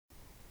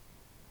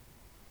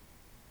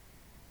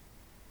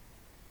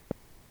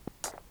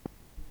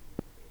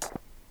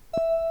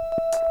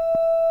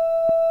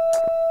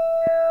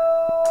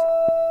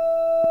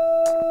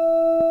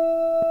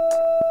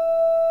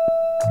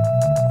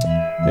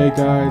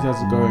guys, how's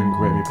it going?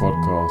 Great Me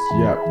Podcast.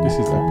 Yeah, this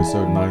is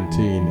episode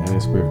 19 and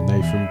it's with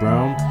Nathan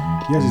Brown.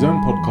 He has his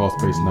own podcast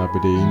based in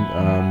Aberdeen.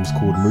 It's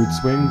called Mood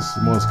Swings.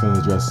 More it's going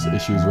to address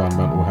issues around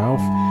mental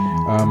health.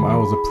 I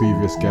was a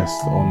previous guest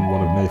on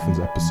one of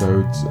Nathan's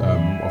episodes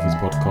of his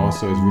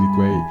podcast, so it was really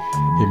great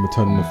him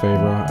returning the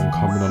favour and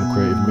coming on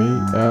Creative Me.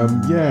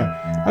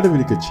 Had a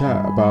really good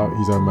chat about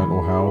his own mental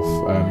health,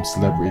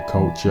 celebrity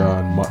culture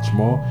and much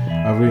more.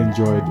 I really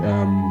enjoyed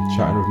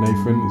chatting with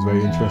Nathan. It was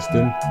very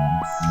interesting.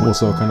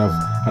 Also kind of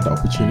had the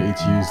opportunity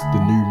to use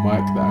the new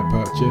mic that I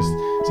purchased,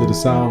 so the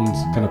sound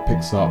kind of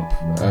picks up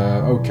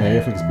okay.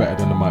 I think it's better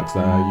than the mics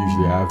that I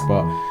usually have,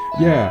 but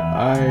yeah,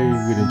 I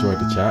really enjoyed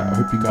the chat. I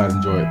hope you guys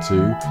enjoy it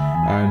too,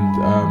 and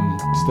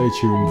stay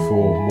tuned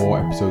for more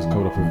episodes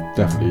coming up with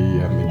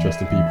definitely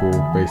interesting people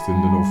based in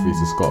the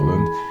northeast of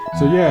Scotland.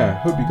 So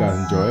yeah, hope you guys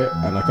enjoy it,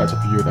 and I'll catch up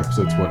with you at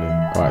episode 20.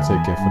 Alright,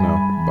 take care for now.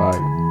 Bye.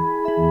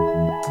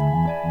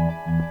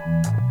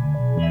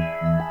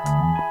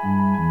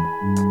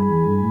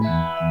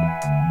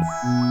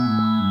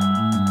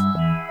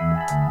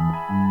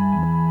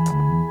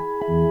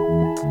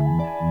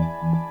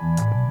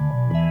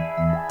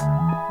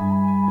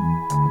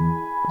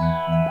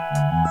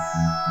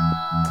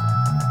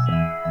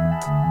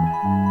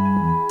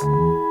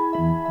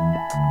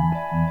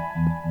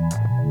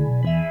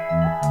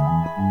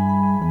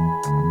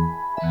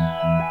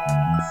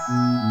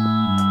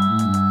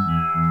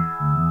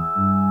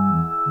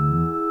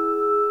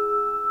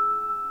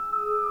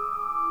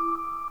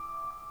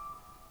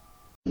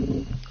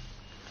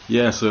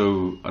 Yeah,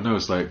 so I know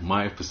it's like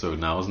my episode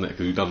now, isn't it?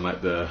 Because we've done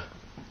like the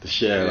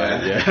share,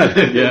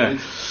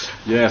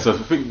 yeah. So I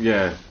think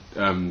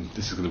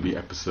this is going to be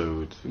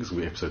episode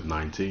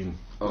 19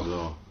 as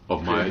well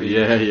of my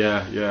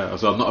yeah.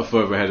 So I'm not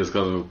further ahead as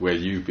kind of where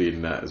you've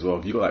been at as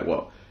well. You got like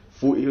what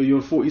 40?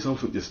 You're 40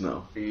 something just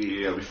now.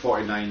 Yeah, I'll be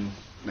 49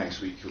 next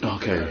week.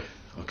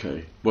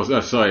 Okay.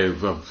 Well, sorry,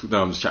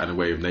 now I'm just chatting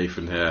away with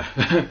Nathan here,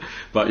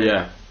 but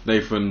yeah.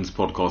 Nathan's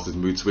podcast is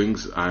Mood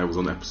Swings. I was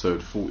on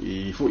episode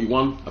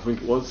 41, I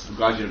think it was. I'm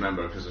glad you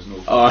remember, because there's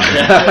no...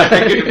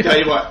 I couldn't tell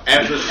you what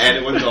episode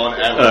anyone's on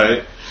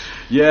ever.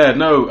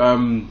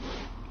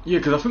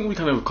 Because I think we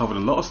kind of covered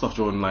a lot of stuff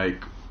during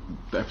like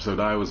the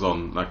episode I was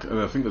on. Like, and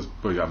I think there's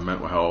probably like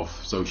mental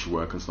health, social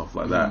work and stuff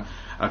like that.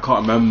 I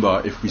can't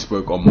remember if we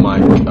spoke on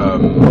mic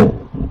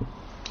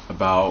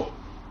about...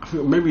 I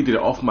think maybe we did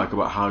it off mic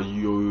about how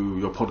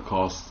your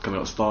podcast kind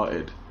of got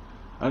started.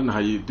 I don't know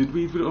how did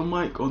we do it on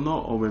mic or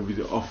not, or maybe we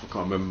did it off, I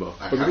can't remember.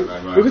 I can't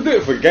remember. We could do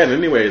it again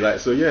anyway, like,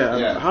 so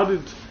how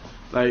did,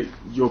 like,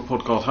 your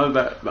podcast, how did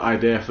the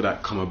idea for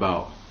that come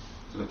about?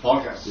 So the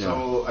podcast,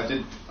 so I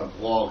did a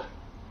blog,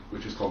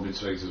 which was called Mood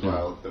Swings as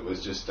well, that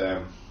was just,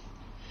 it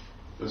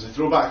was a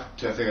throwback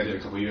to a thing I did a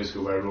couple of years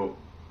ago where I wrote,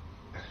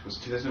 it was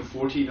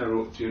 2014, I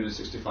wrote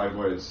 365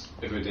 words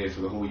every day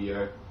for the whole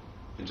year,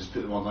 and just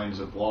put them online as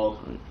a blog.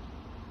 Right.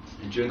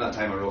 And during that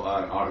time I wrote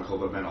an article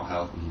about mental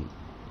health.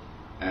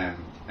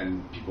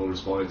 And people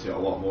responded to it a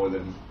lot more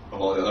than a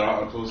lot of the other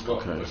articles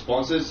got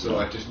responses, so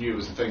I just knew it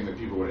was a thing that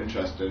people were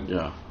interested in,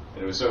 and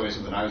it was certainly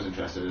something I was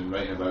interested in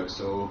writing about.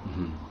 So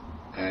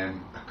a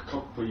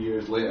couple of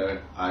years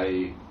later,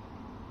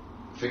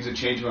 things had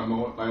changed with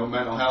my own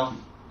mental health.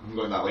 I'm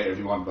going that later if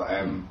you want, but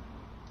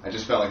I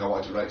just felt like I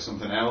wanted to write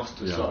something else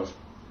to sort of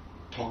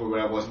talk about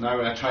where I was now,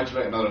 and I tried to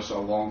write another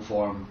sort of long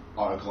form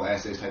article,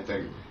 essays type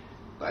thing,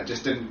 but it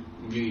just didn't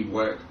really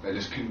work. I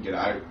just couldn't get it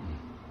out.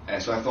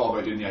 So I thought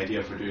about doing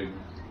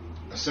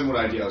a similar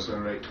idea. I was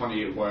going to write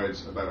 28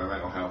 words about my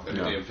mental health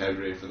every day in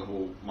February for the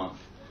whole month,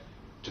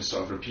 just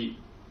sort of repeat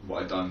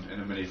what I'd done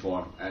in a mini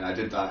form, and I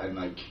did that in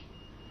like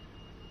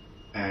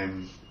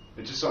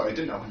it just sort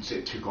of, I wouldn't say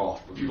it took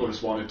off, but people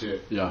responded to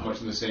it much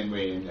in the same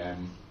way,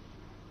 and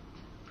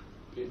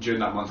during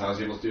that month I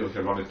was able to do like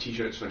a run of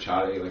t-shirts for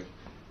charity, like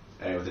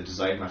with a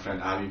design my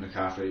friend Abby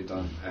McCaffrey had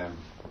done.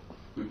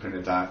 We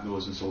printed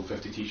those and sold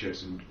 50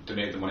 t-shirts and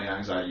donated the money to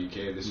Anxiety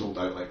UK. They sold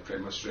out like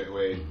pretty much straight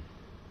away.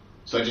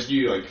 So I just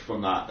knew like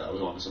from that I was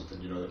onto something,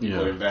 that people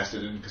were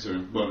invested in, because they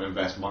were willing to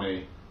invest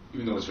money,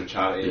 even though it's for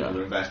charity. They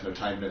were investing their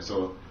time in it.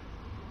 So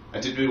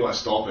I didn't really want to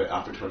stop it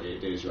after 28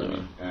 days, you know what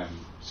I mean?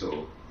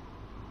 So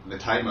at the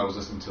time I was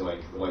listening to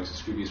like the likes of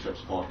Scroobius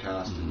Pip's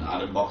podcast and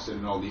Adam Buxton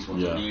and all these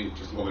ones. I really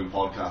just loving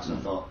podcasts, and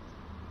I thought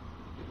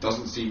it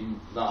doesn't seem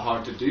that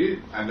hard to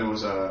do, and there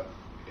was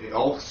it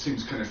all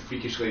seems kind of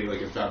freakishly like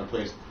it found a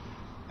place.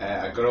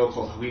 A girl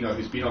called Helena,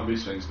 who's been on Mood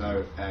Swings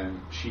now,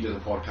 she does a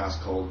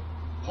podcast called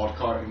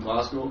Podcart in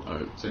Glasgow.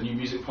 It's a new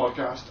music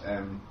podcast,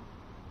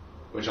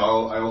 which I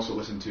also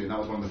listened to, and that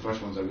was one of the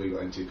first ones I really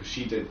got into, because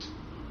she did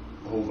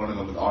a whole run of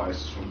them with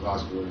artists from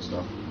Glasgow and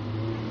stuff.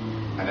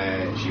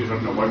 And she was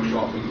running a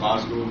workshop in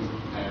Glasgow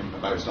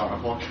about starting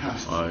a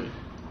podcast.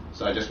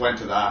 So I just went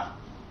to that,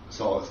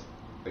 sort of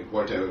like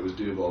worked out it was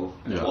doable,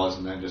 and it was,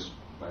 and then just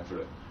went for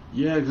it.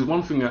 Yeah, because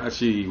one thing that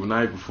actually,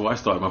 before I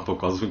started my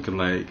podcast, I was thinking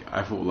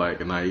I thought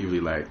naively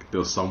there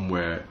was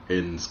somewhere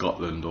in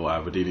Scotland or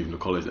Aberdeen, even a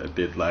college that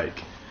did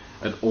like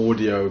an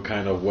audio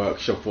kind of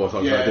workshop or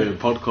something, like doing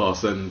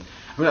podcasts, and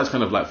I think that's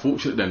kind of like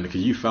fortunate then,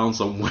 because you found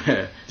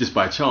somewhere just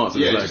by chance.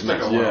 Yeah, it's just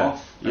like a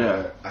one-off.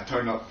 Yeah. I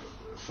turned up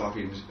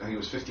fucking, I think it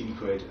was 15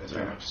 quid. I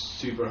turned up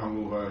super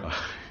hungover.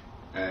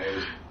 It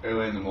was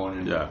early in the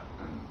morning. Yeah.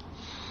 And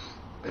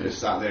I just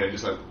sat there and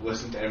just like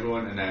listened to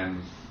everyone,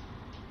 and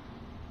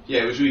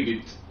yeah, it was really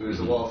good. There was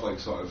a lot of like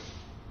sort of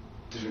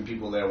different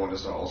people there wanting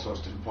to start all sorts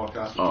of different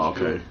podcasts. Oh,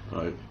 okay,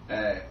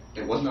 right.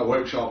 It wasn't a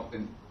workshop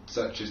in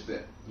such as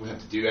that we had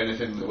to do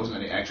anything. There wasn't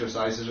any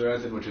exercises or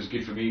anything, which was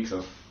good for me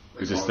because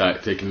I've just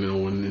like taking in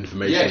all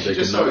information,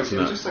 taking notes. It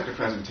was just like a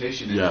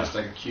presentation, and just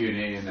like a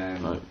Q&A,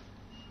 and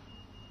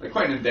like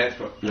quite an in-depth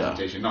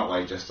presentation, not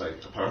like just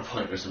like a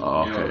PowerPoint or something.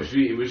 Oh, okay.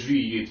 It was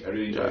really good. I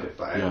really enjoyed it,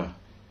 but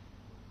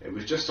it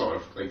was just sort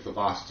of like the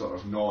last sort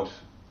of nod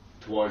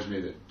towards me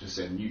that just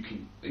saying you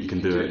can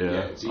do it.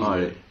 Yeah, it's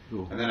easy.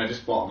 Cool. And then I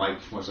just bought a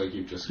mic, much like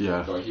you've just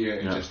got here,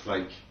 and just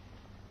like,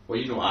 well,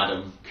 you know,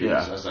 Adam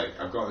Coombs, I was like,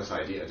 I've got this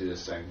idea to do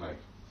this thing, like,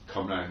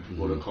 come round,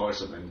 we'll record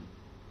something,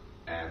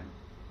 and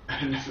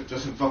if it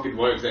doesn't fucking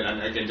work, then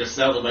I can just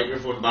sell the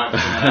microphone back to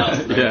someone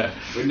else.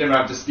 Like, we'd never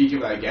have to speak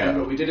about it again,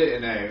 but we did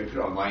it, and we put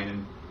it online,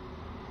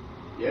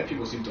 and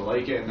people seem to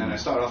like it, and then I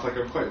started off like,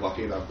 I'm quite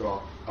lucky that I've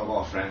got a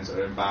lot of friends that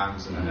are in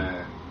bands, and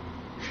I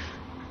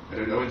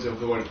don't know if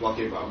the word is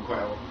lucky, but I'm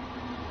quite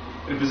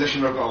in a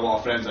position where I've got a lot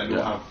of friends I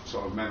know have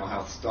sort of mental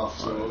health stuff,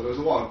 so there was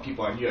a lot of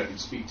people I knew I could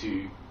speak to,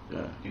 you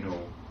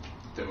know,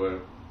 that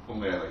were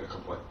only like a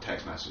couple of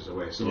text messages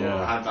away, so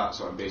I had that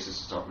sort of basis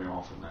to start me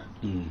off, and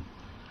then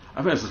I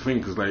think that's the thing,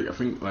 because like I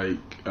think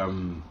like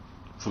from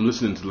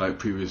listening to like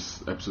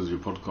previous episodes of your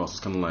podcast, it's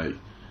kind of like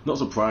not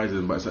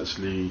surprising, but it's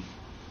actually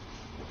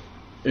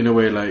in a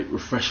way like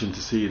refreshing to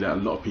see that a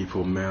lot of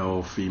people,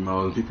 male,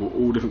 female, and people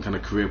all different kind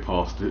of career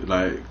paths,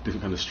 like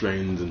different kind of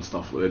strains and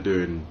stuff, what they're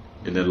doing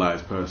in their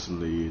lives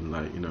personally, and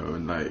like, you know,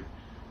 and like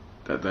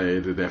that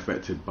they're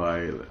affected by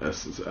a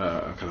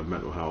kind of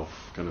mental health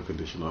kind of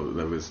condition, or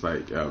whether it's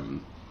like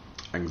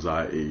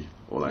anxiety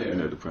or like you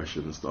know,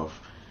 depression and stuff.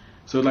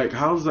 So like,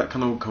 how does that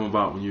kind of come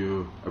about when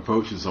you're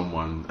approaching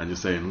someone and you're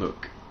saying,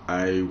 look,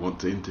 I want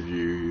to interview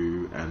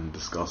you and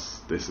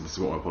discuss this, and this is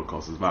what my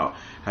podcast is about?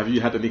 Have you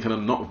had any kind of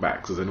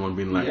knockbacks? Has anyone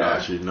been like,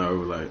 actually no,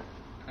 like?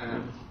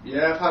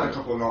 I've had a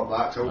couple of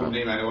knockbacks. I won't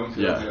name anyone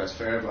because I don't think that's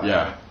fair,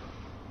 but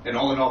and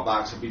all the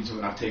knockbacks have been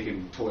something I've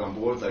taken totally on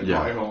board. Like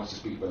not everyone wants to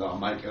speak about that on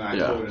mic, and I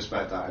totally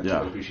respect that and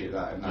totally appreciate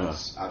that, and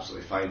that's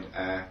absolutely fine.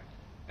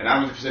 And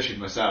I'm in the position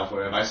myself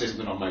where if I say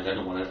something on mic I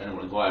don't want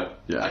to go out,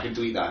 I can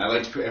delete that, and I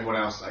like to put everyone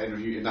else I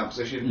interview in that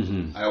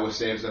position. I always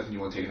say if there's anything you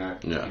want taken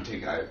out, you can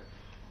take it out.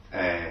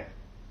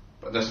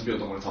 But there's some people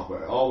don't want to talk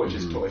about it at all, which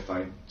is totally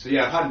fine. So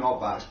I've had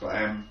knockbacks, but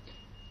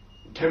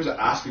in terms of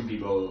asking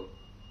people,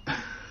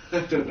 I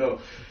don't know.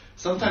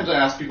 Sometimes I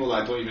ask people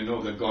that I don't even know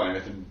if they've got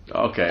anything.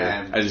 Okay,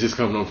 and it's just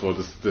coming on for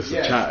this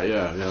chat,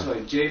 So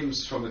like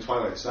James from the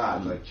Twilight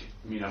Sad, like,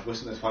 I mean, I've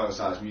listened to Twilight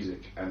Sad's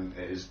music, and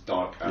it is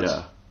dark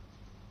as...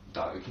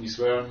 Dark. Can you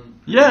swear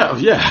on? Yeah.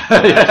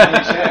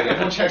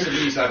 Everyone checks with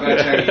me, so I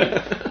better check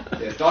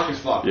you. It's dark as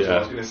fuck, is what I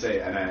was going to say.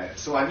 And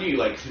so I knew,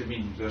 like, I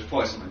mean, there's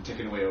probably something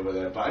ticking away over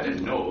there, but I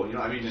didn't know, you know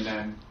what I mean? And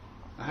then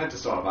I had to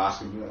sort of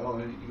ask him,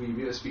 will you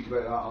be able to speak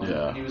about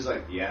that? And he was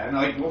like, and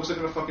like, what was I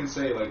going to fucking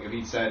say? Like, if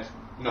he'd said,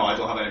 no, I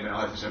don't have any mental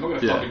health issues, I'm not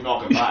going to fucking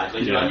knock him back.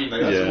 Like, you know what I mean?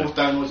 Like, that's the most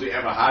downloads we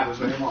ever had was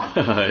with him on.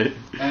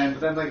 But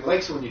then,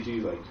 like, so when you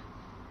do, like,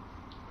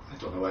 I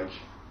don't know, like,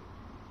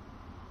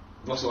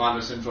 Russell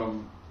Anderson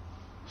from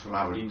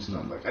Aberdeen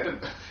stuff, like,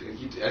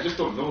 I just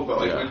don't know, but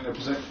like, when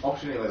an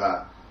opportunity like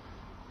that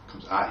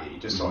comes at you, you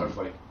just sort of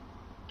like,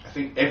 I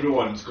think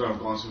everyone's going to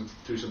have gone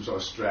through some sort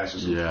of stress or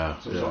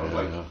some sort of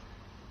like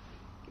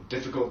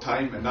difficult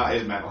time, and that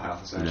is mental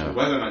health essentially.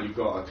 Whether or not you've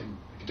got a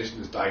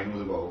condition that's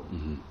diagnosable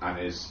and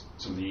is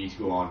something you need to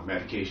go on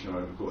medication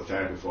or go to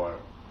therapy for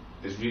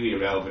is really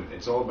irrelevant.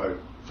 It's all about,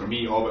 for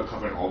me,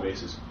 covering all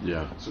bases.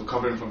 So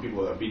covering from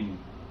people that have been,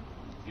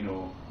 you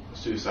know,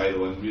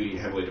 suicidal and really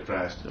heavily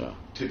depressed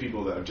to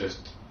people that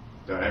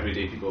are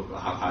everyday people that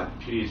have had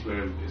periods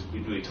where it's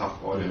been really tough,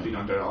 or they've been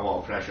under a lot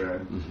of pressure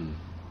and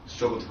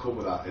struggle to cope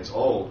with that. It's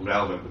all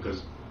relevant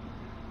because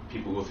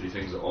people go through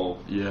things at all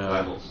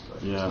levels.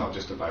 Like, it's not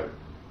just about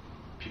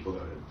people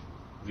that are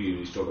really,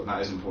 really struggling.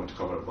 That is important to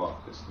cover, but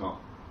it's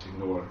not to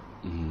ignore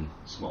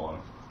smaller.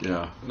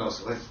 No,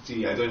 so let's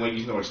see, I don't like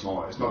using the word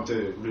smaller. It's not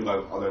to rule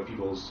out other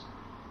people's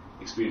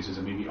experiences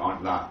that maybe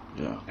aren't that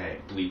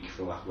bleak,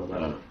 for lack of a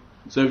better word.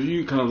 So have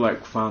you kind of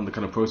like found the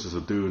kind of process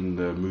of doing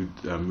the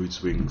mood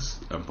swings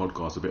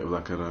podcast a bit of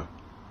like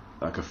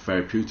a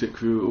therapeutic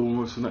route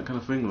almost, and that kind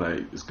of thing?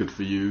 Like, it's good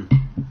for you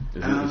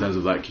in terms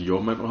of like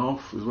your mental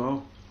health as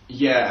well?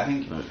 I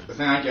think the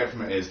thing I get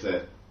from it is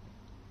that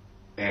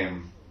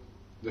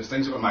there's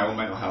things about my own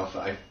mental health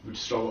that I would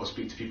struggle to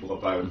speak to people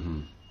about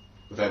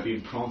without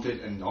being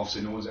prompted, and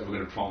obviously no one's ever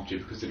going to prompt you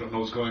because they don't know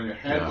what's going on in your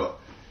head, but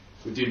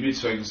with doing mood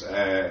swings,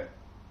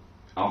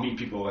 I'll meet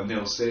people and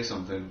they'll say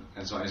something,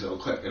 and sometimes it'll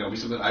click, and it'll be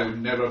something I would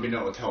never have been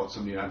able to tell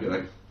somebody, and I'd be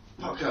like,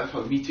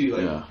 fuck, me too,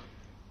 like,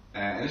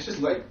 and it's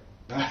just like,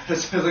 it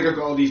sounds like I've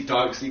got all these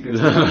dark secrets,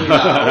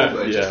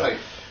 it's just like,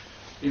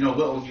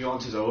 little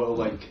nuances or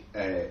little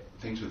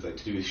things with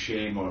to do with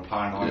shame or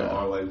paranoia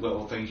or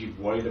little things you've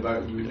worried about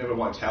and you would never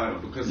want to tell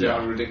anyone because they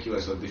are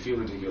ridiculous or they feel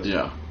ridiculous.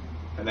 Yeah.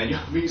 And then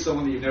you'll meet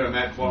someone that you've never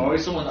met before, or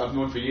someone that I've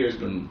known for years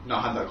but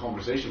not had that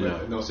conversation with,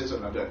 and they'll say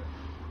something about,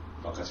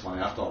 fuck, that's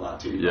funny, I've thought that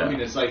too. Yeah. I mean,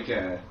 it's like,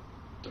 I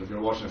don't know if you're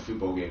watching a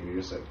football game,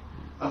 you're just like,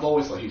 I've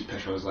always thought he's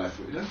pitch on his left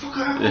foot. You're like, fuck,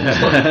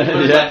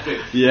 left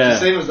foot. Yeah. It's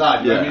the same as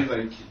that, you know what I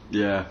mean? Like,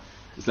 yeah.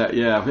 It's like,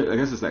 I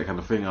guess it's that kind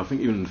of thing. I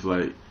think even if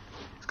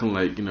it's kind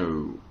of like,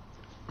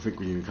 I think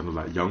when you're kind of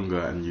like younger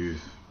and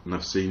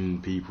I've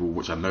seen people,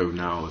 which I know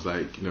now is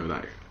like,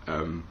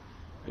 an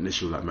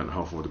issue like mental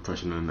health or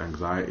depression and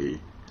anxiety.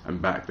 And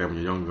back then when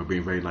you're younger,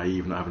 being very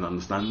naive and not having an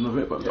understanding of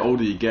it. But the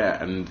older you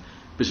get, and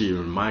especially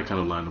even in my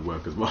kind of line of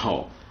work as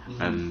well,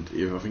 and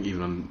I think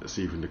even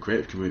in the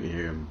creative community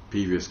here, and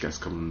previous guests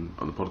come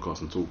on the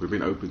podcast and talk, we've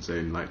been open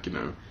saying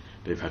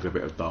they've had a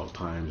bit of dark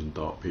times and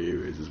dark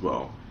periods as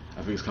well.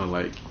 I think it's kind of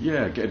like,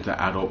 getting to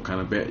the adult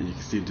kind of bit, you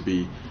seem to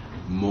be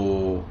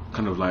more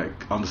kind of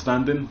like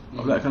understanding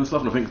of that kind of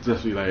stuff. And I think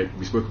definitely like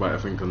we spoke about, I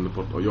think on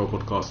your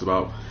podcast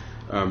about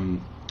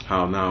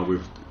how now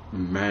with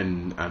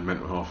men and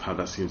mental health, how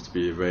that seems to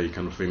be a very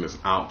kind of thing that's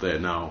out there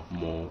now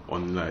more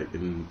on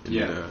in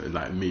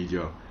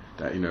media.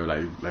 That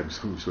like we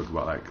spoke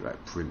about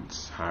like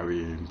Prince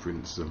Harry and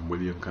Prince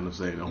William kind of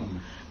saying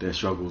their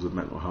struggles with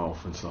mental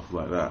health and stuff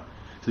like that.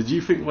 So do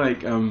you think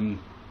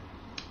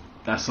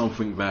that's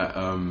something that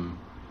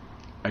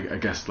I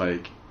guess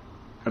like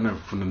I don't know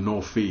from the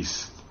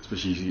northeast,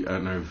 especially I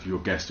don't know if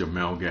your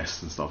male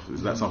guests and stuff,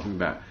 is that something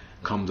that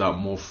comes out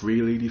more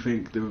freely? Do you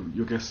think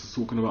your guests are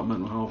talking about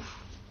mental health?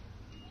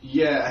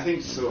 Yeah, I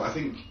think so. I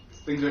think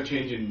things are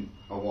changing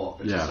a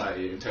lot in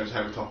society in terms of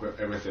how we talk about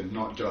everything,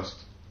 not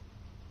just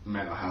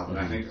mental health. And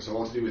I think it's a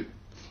lot to do with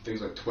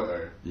things like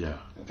Twitter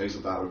and things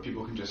like that, where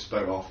people can just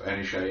spout off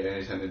any shit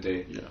any time of the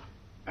day. Yeah.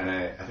 And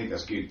I think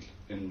that's good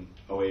in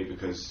a way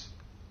because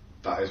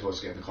that is what's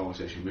getting the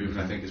conversation moving.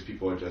 I think as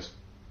people are just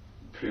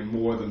putting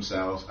more of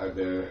themselves out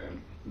there,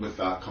 and with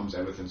that comes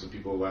everything. So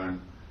people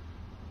learn.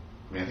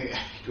 I mean, I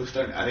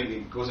think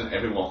it goes in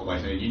every walk of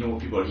life. You know what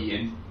people are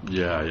eating.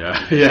 Yeah.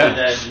 You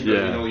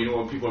know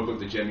what people are going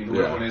to the gym. You know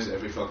where everyone is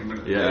every fucking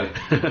minute of the day.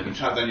 You can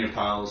track down your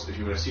pals. If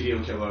you were a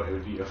serial killer, it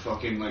would be a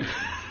fucking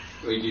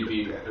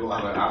it will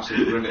have an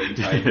absolute riveting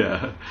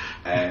time.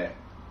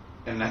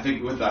 And I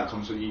think with that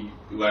comes when you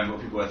learn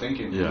what people are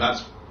thinking. And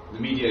that's the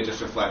media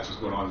just reflects what's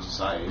going on in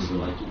society. So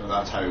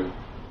that's how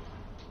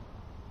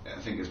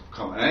I think it's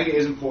become. And I think it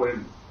is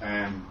important.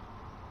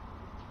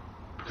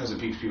 Because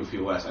it makes people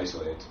feel less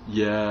isolated.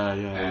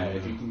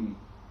 If you can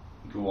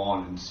go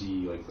on and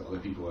see that other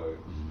people are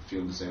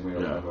feeling the same way or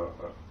whatever,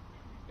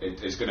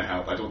 it's going to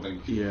help. I don't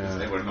think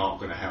they were not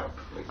going to help.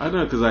 I don't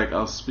know, because I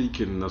was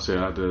speaking, I was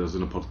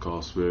in a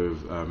podcast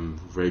with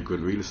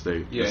Vagrant Real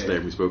Estate yesterday,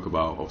 and we spoke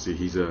about, obviously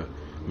he's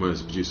one of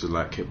the producers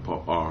like hip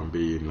hop,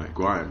 R&B, and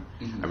grime,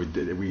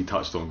 and we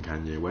touched on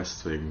Kanye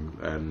West thing.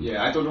 And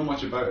I don't know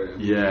much about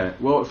it.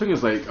 Well, the thing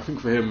is, I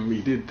think for him,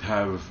 he did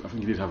have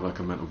like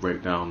a mental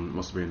breakdown. It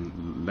must have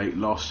been late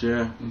last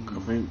year, I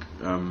think,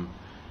 and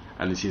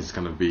it seems to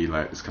kind of be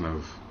like this kind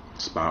of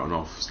spouting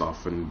off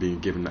stuff and being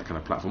given that kind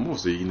of platform.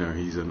 Obviously,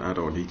 he's an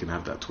adult and he can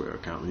have that Twitter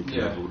account and he can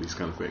have all these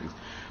kind of things.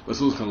 But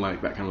it's also kind of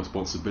like that kind of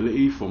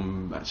responsibility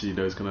from actually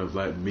those kind of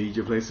like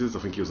media places. I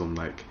think he was on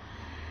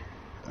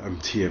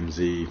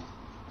TMZ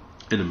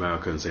in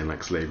America and saying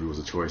slavery was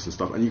a choice and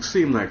stuff, and you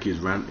see him he's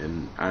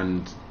ranting,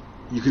 and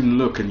you can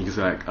look and you can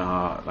say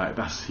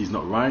he's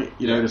not right.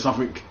 There's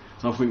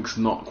something's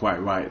not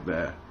quite right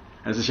there,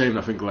 and it's a shame.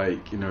 I think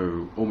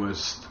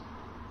almost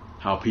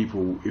how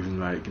people even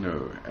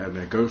and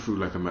they're going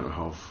through a mental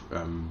health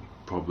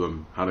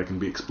problem, how they can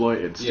be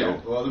exploited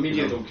still. Well, the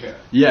media don't care.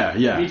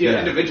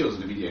 Individuals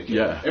in the media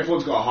care.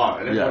 Everyone's got a heart,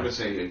 and everyone would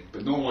say,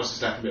 but no one wants to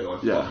step in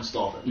and fucking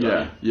stop it.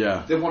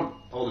 They want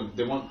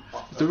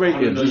the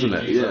ratings, isn't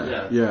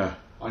it?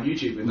 On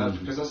YouTube, and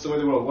because that's the way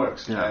the world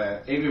works.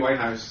 Amy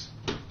Winehouse,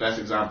 best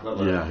example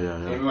ever.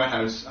 Amy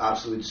Winehouse,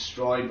 absolutely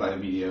destroyed by the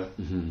media,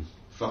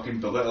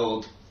 fucking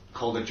belittled,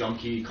 called a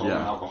junkie, called an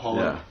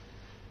alcoholic,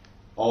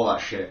 all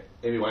that shit.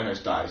 Amy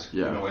Winehouse dies.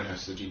 Amy Winehouse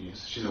is a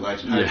genius. She's a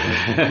legend.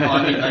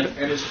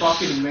 And it's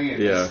fucking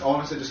amazing. It's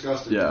honestly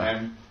disgusting.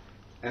 And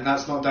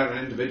that's not down to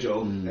an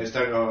individual. It's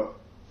down to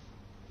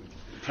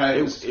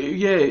prejudice.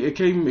 It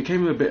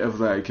came a bit of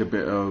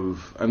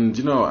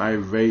and I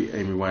rate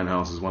Amy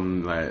Winehouse as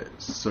one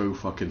so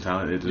fucking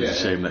talented. It's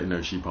a shame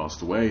that she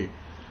passed away.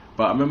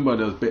 But I remember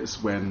there was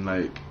bits when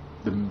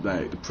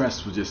the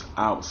press was just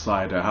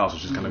outside her house,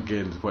 was just kind of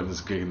getting to the point of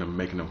just getting them,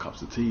 making them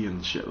cups of tea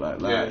and shit like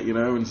that.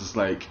 And it's just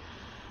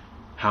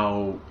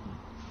how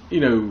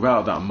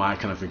without that my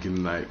kind of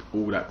thinking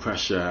all that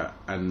pressure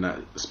and that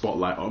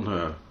spotlight on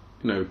her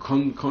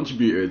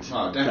contributed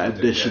that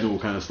additional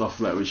kind of stuff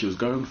which she was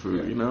going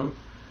through.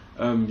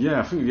 I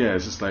think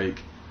it's just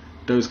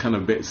those kind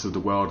of bits of the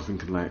world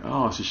thinking like,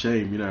 oh, it's a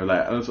shame, you know,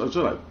 like I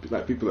feel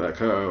like people like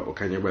her or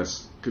Kanye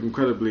West,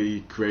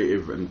 incredibly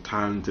creative and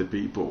talented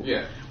people.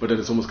 Yeah. But then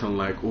it's almost kind of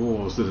like,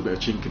 oh, so there's a bit of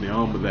chink in the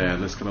armor there,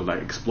 and let's kind of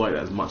like exploit it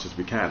as much as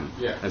we can.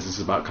 Yeah. As it's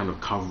about kind of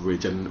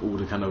coverage and all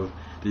the kind of,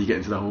 then you get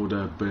into the whole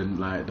the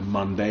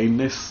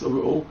mundaneness of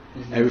it all.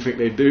 Mm-hmm. Everything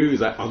they do is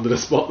like under the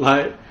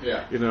spotlight.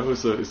 Yeah. You know,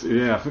 so it's,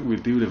 yeah, I think we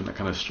do live in that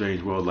kind of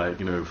strange world, like,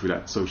 you know, through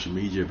that social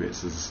media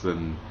bits,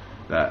 then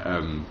that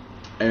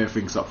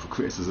everything's up for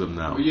criticism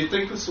now. Well, you'd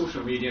think with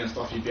social media and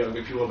stuff, you'd be able to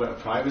give people a bit of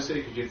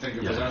privacy, because you'd think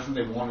if there's anything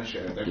they want to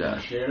share, they're going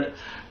to share it.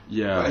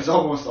 Yeah. But it's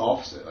almost the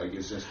opposite. Like,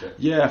 it's just that.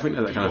 Yeah, I think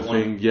that kind of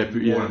thing. Yeah,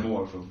 more and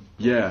more from.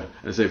 Yeah,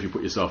 and so if you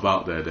put yourself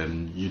out there,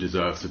 then you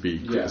deserve to be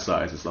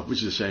criticised and stuff,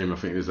 which is a shame. I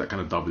think there's that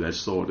kind of double-edged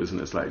sword, isn't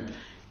it? It's like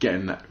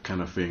getting that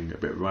kind of thing a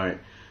bit right.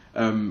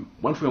 One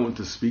thing I want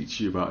to speak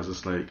to you about is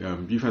just like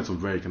you've had some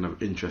very kind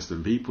of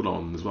interesting people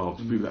on as well.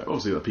 People that,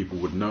 obviously, that people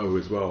would know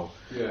as well.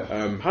 Yeah.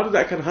 How did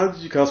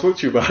you? I spoke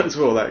to you about it as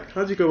well. Like,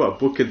 how did you go about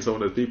booking some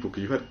of those people?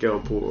 Because you had Gail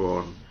Porter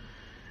on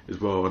as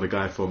well, and a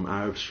guy from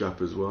Arab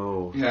Strap as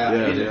well.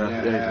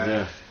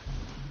 Yeah.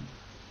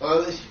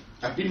 Well,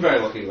 I've been very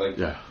lucky. Like,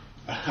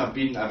 I've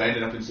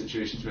ended up in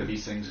situations where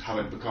these things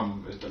haven't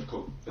become as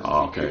difficult as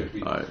they could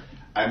be. Right.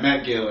 I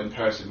met Gail in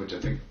person, which I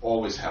think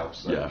always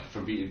helps. Like,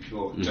 for meeting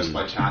people just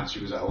by chance. She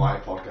was at a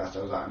live podcast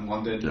I was at in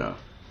London. Yeah.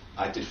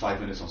 I did 5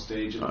 minutes on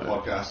stage in the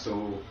podcast,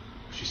 so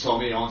she saw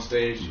me on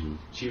stage.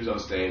 She was on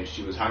stage.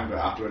 She was hanging out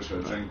afterwards for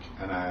a drink,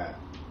 and I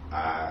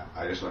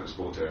just went and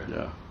spoke to her.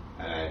 Yeah.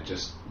 And I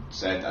just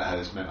said that I had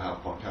this mental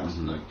health podcast,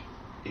 and like,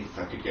 if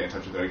I could get in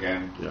touch with her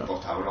again, I'd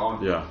love to have her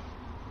on. Yeah.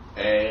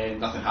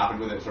 Nothing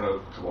happened with it for a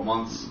couple of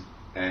months.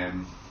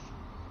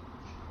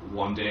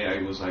 One day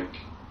I was like,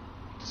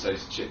 decided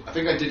to I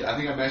think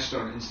I messaged her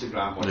on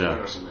Instagram one day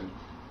or something,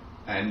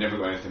 and never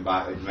got anything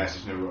back. Like, the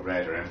message never got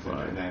read or anything.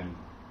 And then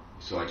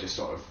so I just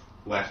sort of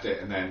left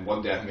it. And then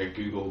one day I think I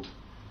googled to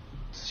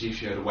see if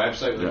she had a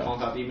website with a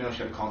contact email. She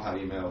had a contact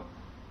email.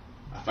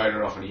 I fired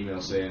her off an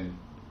email saying,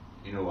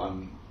 you know,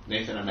 I'm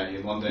Nathan, I met you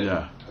in London.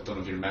 I don't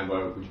know if you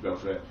remember, would you be up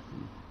for it?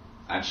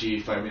 And she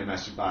fired me a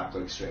message back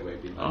like straight away,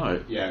 being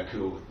like, yeah,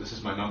 cool, this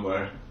is my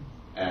number,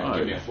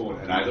 give me a phone.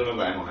 And I don't know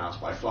about anyone else,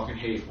 but I fucking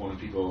hate phoning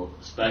people,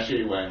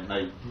 especially when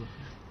like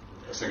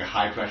it's like a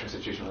high pressure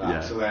situation like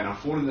that. So then I'm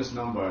phoning this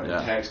number and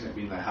texting it,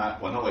 being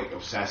like, well, not like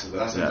obsessive, but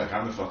that sounds like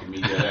I'm the fucking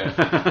media then.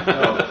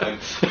 No, but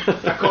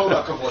like, I called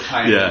a couple of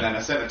times and then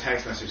I sent a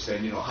text message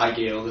saying, you know, hi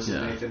Gail, this is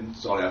Nathan,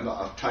 sorry,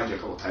 I've tried you a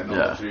couple of times, not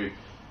got through.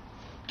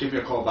 Give me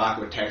a call back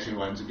or text me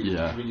when's a good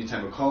convenient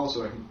time to call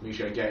so I can make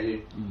sure I get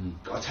you.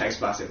 Got a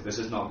text back saying, this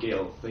is not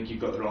Gail, I think you've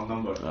got the wrong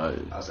number.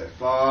 I was like,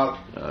 fuck.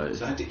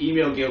 So I had to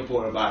email Gail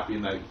Porter back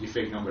being like, you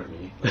fake numbered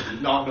me.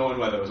 Like, not knowing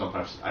whether it was on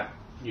purpose. I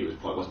knew it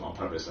probably wasn't on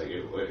purpose. Like,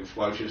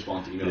 why would she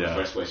respond to email in the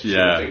first place? She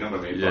fake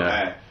numbered me.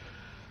 But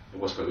it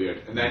was quite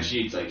weird. And then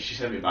she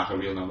sent me back a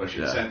real number.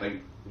 She sent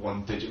like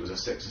one digit was a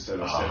 6 instead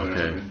of a 7 or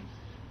something.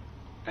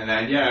 And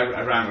then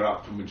I rang her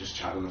up and we just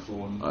chatted on the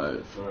phone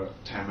for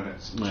 10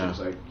 minutes. And she was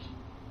like,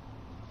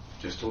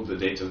 just told the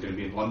dates I was going to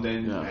be in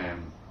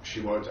London. She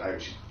worked.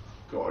 She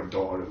got her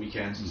daughter at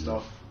weekends and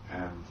stuff.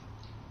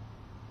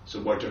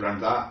 So worked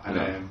around that,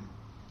 and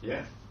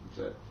that's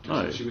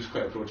it. She was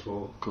quite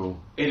approachable. Cool.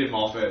 Aidan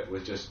Moffat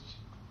was just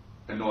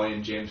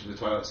annoying James from the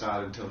Twilight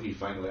Side until he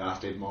finally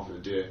asked Aidan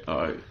Moffat to do it.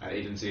 And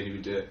Aidan said he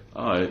would do it.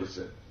 That was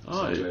it.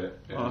 Oh,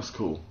 that's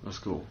cool. That's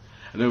cool.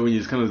 I know when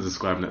you're kind of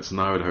describing that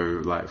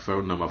scenario, like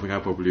phone number, I think I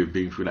probably have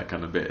been through that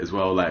kind of bit as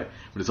well. Like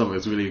when it's something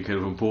that's really kind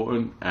of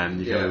important, and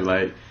you kind of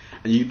like,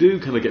 and you do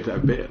kind of get to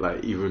that bit.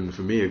 Like even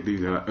for me, I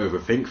do kind of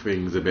overthink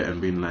things a bit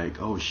and being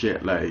like, oh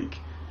shit, like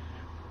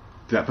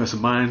did that person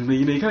mind me?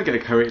 You know, you kind of get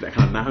to create that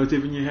kind of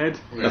narrative in your head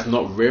that's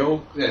not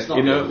real. It's not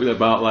real.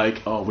 About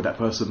like, oh, would that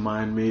person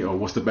mind me, or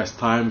what's the best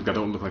time? Because I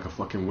don't look like a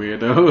fucking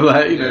weirdo,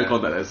 like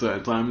contact at a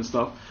certain time and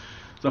stuff.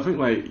 So I think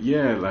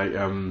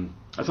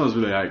that sounds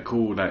really like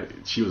cool that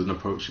she was an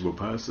approachable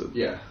person.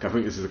 I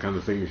think this is the kind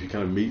of thing if you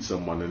kind of meet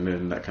someone and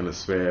then that kind of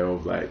sphere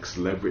of like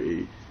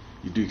celebrity,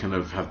 you do kind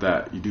of have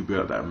that, you do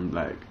build that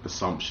like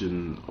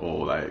assumption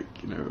or like,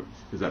 you know,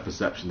 there's that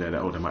perception there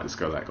that, oh, they might just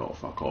go like, oh,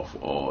 fuck off,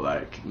 or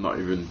like not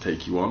even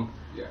take you on.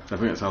 So I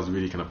think that sounds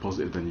really kind of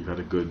positive. Then you've had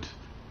a good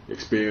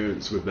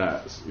experience with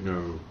that, you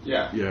know.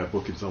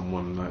 Booking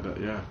someone like that.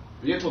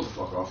 You get told to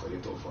fuck off. Like, you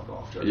get told to fuck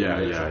off. But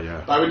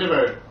I would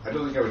never. I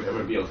don't think I would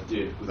ever be able to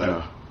do it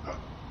without.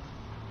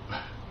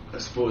 I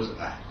suppose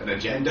an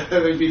agenda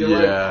would be the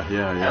way. I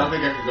don't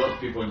think I could go to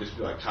people and just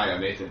be like, "Hi,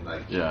 I'm Nathan."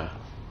 Like, like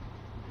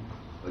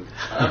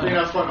I mean,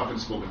 I've gone up and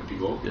spoken to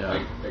people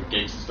like at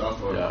gigs and stuff,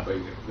 or like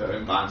that are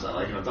in bands I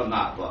like, and I've done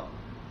that. But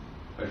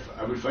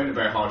I would find it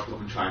very hard to go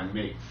up and try and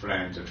make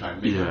friends or try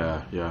and make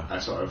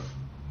a sort of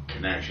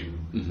connection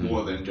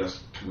more than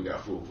just, can we get a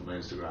photo from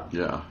Instagram?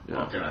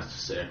 Or can I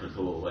just say a quick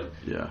hello? Like,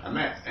 I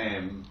met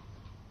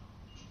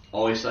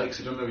Ollie Sykes.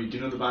 I don't know. Do you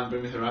know the band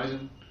Bring Me the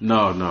Horizon?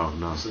 No.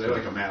 So they're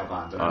like a metal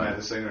band, and I met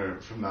the singer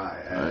from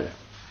that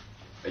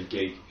a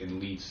gig in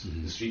Leeds,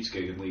 the Streets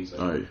gig in Leeds.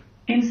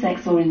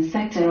 Insects or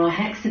insecta are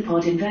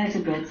hexapod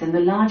invertebrates and the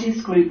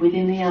largest group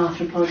within the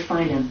arthropod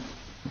phylum.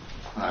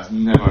 That's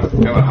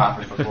never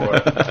happened before.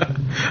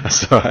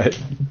 That's alright.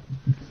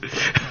 I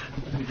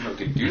didn't know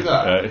they could do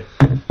that. Right.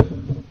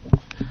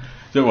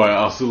 Don't worry,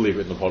 I'll still leave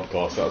it in the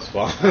podcast, that's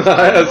fine.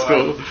 That's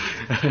cool.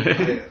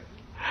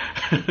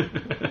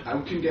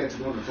 I couldn't get to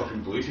go on the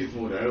fucking Bluetooth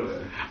mode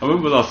earlier. I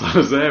remember last time I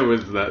was there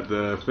was that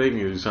the thing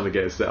you was trying to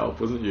get it set up,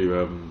 wasn't you?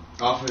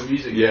 For the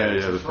music, yeah,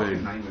 it's the a fucking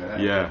thing.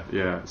 nightmare.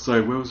 Yeah.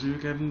 So where was you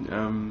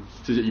again?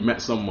 So you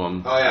met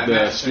someone. Oh yeah,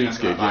 the Streets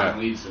gig. Yeah.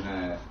 Leeds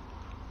and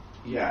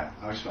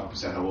I just went up and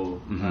said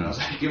hello, and I was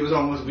like, it was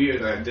almost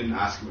weird that I didn't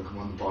ask him to come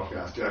on the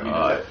podcast. Do you know what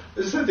I mean?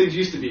 This is how things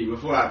used to be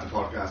before I had the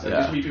podcast. Like,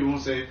 just meet people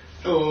and say,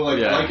 hello, I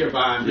like your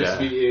band, nice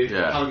to meet you,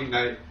 have a good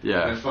night, and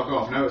then fuck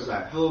off. Now it's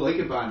like, hello, like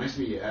your band, nice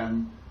to meet you.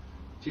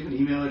 Do you have an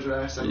email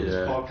address? I do this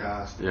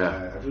podcast.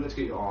 I'd really like to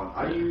get you on.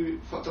 Are you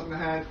fucked up in the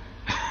head?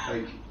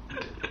 Like,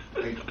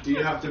 do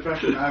you have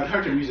depression? I've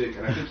heard your music,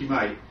 and I think you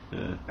might.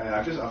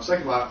 I've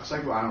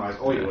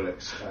psychoanalyzed all your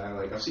lyrics.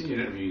 I've seen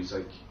your interviews.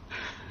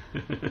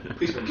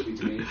 Please come speak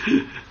to me.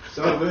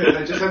 So I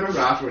remember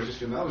afterwards just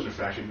feeling that was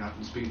refreshing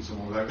after speaking to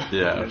someone without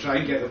try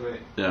and get them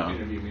to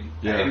interview me.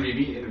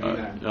 Interview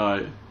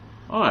them.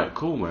 Alright,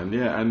 cool, man.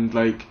 Yeah, and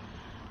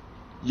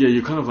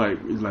you're kind of like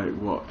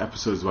what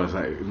episodes wise,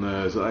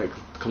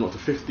 coming up to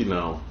 50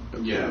 now.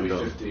 Yeah,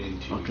 we're 50 in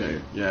 2 Okay,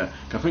 yeah.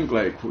 I think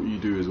what you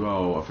do as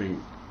well, I think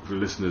for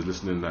listeners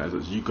listening, that is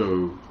that you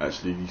go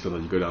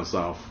down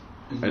south,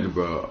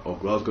 Edinburgh or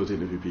Glasgow to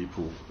interview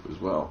people as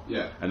well.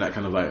 Yeah. And that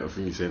kind of I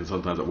think you're saying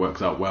sometimes it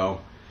works out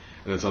well,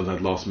 and then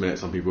sometimes last minute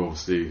some people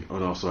obviously, oh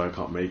no, sorry, I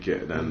can't make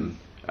it. And then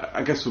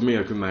I guess for me,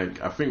 I can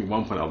I think at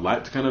one point I'd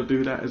like to kind of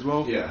do that as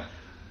well. Yeah.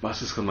 But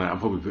it's just kind of I'm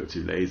probably a bit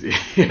too lazy,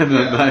 and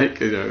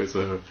then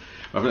so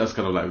I think that's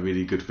kind of a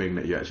really good thing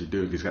that you're actually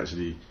doing, because you're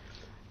actually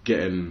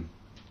getting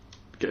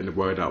the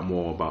word out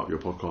more about your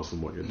podcast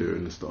and what you're doing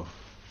and stuff.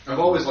 I've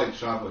always liked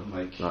travelling.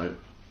 Right.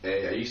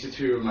 I used to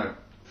tour with my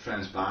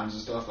friends' bands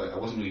and stuff. I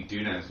wasn't really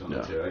doing anything on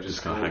the tour. I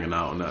just kind of hanging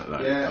out on that.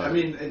 I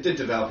mean, it did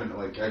develop into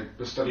I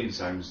was studying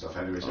sound and stuff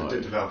anyway, so it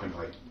did develop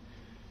into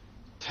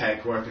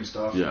tech work and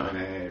stuff. Yeah.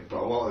 And, but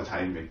a lot of the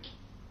time,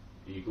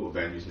 you go to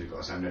venues and they've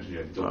got a sound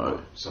engineer. They don't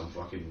want some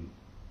fucking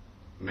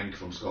mink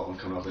from Scotland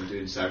coming up and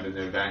doing sound in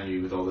their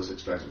venue with all this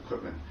expensive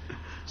equipment.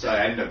 So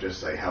I ended up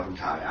just helping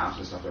carry amps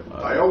and stuff.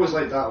 But I always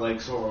like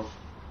that sort of.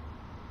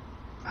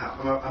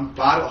 I'm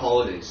bad at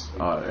holidays.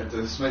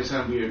 This might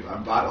sound weird, but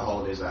I'm bad at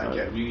holidays. I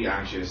get really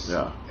anxious.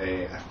 Yeah.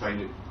 I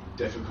find it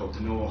difficult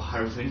to know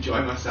how to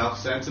enjoy myself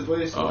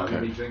sensibly, so I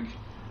maybe drink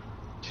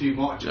too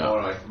much,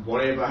 or I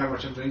worry about how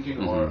much I'm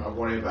drinking, or I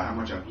worry about how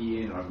much I'm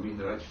eating, or if I'm eating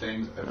the right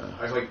things.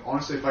 I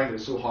honestly find it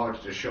so hard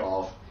to just shut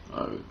off,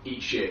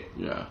 eat shit,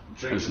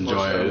 drink as much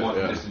as I want,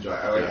 and just enjoy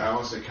it. I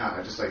honestly can't.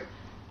 I just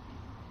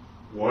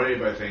worry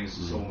about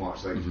things so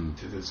much, to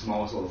the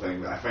smallest little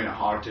thing, that I find it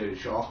hard to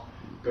shut off.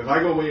 But if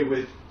I go away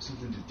with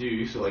something to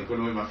do, so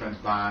going away with my friend's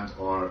band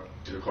or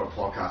to record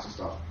podcasts and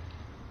stuff,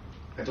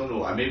 I don't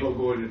know, I may well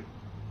go and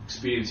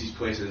experience these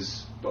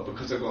places, but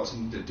because I've got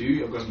something to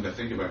do, I've got something to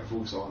think about and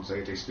focus on, so I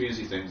get to experience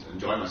these things and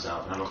enjoy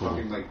myself, and have a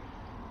fucking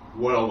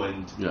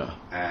whirlwind, and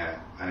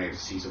I get to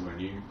see somewhere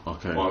new.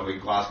 Okay. Or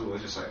Glasgow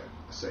is just I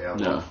say I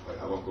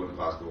love going to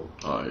Glasgow.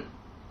 Alright.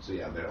 So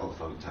I'm there all the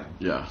fucking time.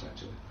 Yeah.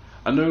 Essentially.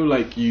 I know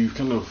you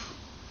kind of.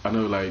 I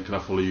know, because I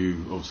follow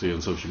you obviously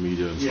on social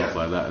media and stuff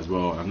like that as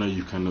well. I know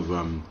you kind of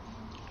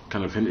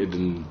hinted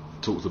and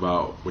talked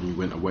about when you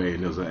went away,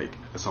 and there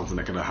was something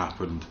that kind of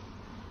happened.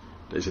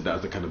 They said that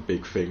was the kind of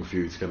big thing for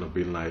you to kind of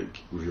been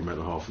with your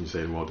mental health, and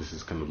saying, well, this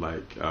is kind of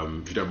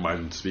if you don't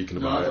mind speaking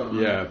about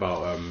it. Yeah,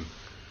 about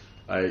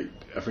I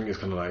think it's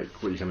kind of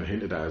what you kind of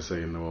hinted at,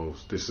 saying, well,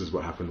 this is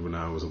what happened when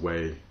I was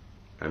away.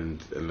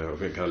 And I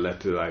think it kind of led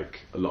to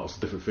a lot of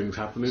different things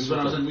happening. So when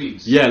I was in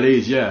Leeds? Yeah,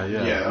 Leeds, yeah.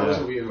 Yeah, that was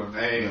a weird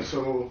one.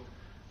 So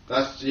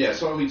that's,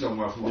 sort of leads on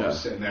well from what I was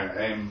sitting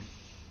there.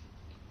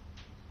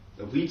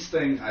 The Leeds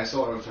thing, I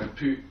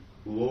put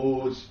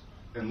loads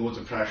and loads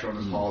of pressure on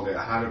this holiday.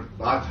 I had a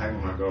bad time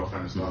with my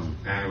girlfriend and stuff.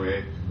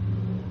 Anyway,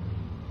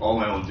 all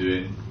my own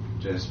doing,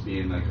 just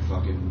being a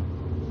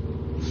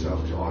fucking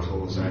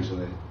self-judgmental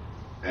essentially.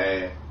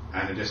 And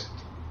I just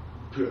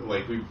put,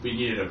 we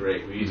needed a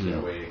break, we needed to get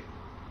away.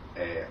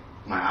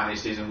 My auntie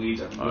stays in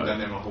Leeds. I've been going down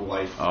there my whole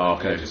life.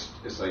 Okay. It's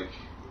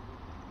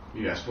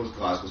I suppose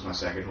Glasgow's my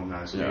second home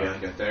now, so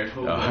maybe a third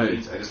home.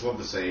 Leeds. I just love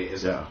to say,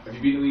 have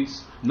you been to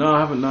Leeds? No, I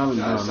haven't.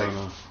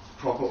 No.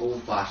 Proper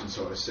old-fashioned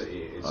sort of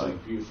city. It's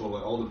beautiful.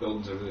 All the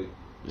buildings are really.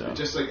 It's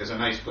just it's a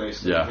nice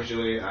place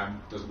visually, and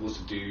there's loads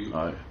to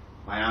do.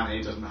 My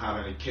auntie doesn't have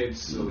any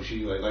kids, so she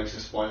likes to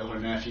spoil her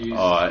nephews.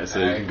 So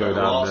you can go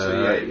down there.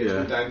 So you get to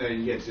go down there,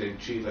 you get to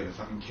treat like a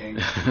fucking king.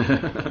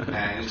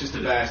 And it's just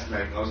the best.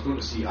 I was going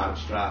to see Arab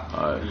Strap.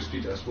 I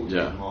spoke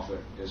to him off it.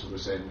 So we were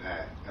saying,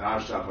 and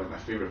Arab Strap my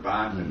favourite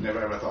band. I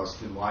never ever thought I'd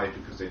see them live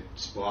because they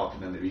split up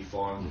and then they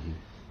reformed.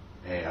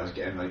 I was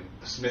getting a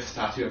Smiths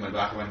tattoo on my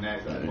back of my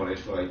neck that I wanted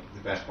for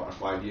the best part of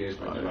 5 years,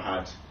 but I never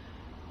had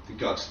the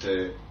guts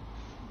to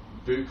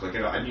book. Like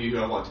I knew who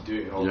I wanted to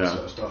do it and all this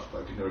sort of stuff,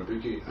 but I could never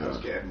book it. I was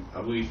getting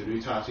a Willie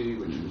Theroux tattoo,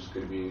 which was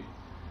going to be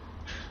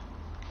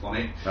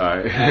funny.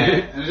 Alright.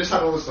 And I just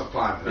had all this stuff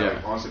planned, and I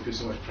like, honestly put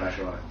so much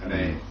pressure on it. And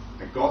then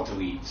I got to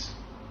Leeds,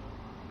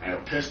 and I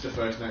got pissed the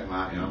first night at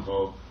my auntie and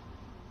uncle,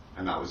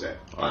 and that was it.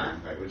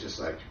 Bang. Like, it was just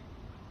like,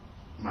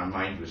 my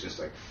mind was just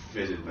like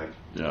fizzing. Like,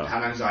 I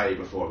had anxiety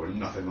before, but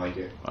nothing like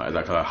it. That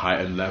kind of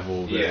heightened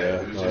level.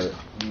 It was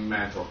just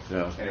mental.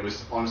 And it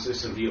was honestly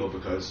surreal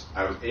because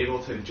I was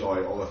able to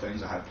enjoy all the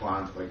things I had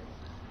planned. Like,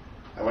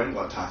 I went and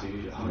got a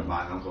tattoo, hung at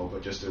my uncle,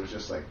 but just it was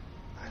just like,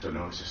 I don't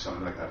know, it's just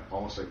something like that,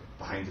 almost like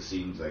behind the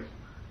scenes. Like,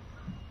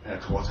 and a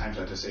couple of times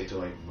I had to say to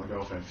like my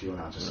girlfriend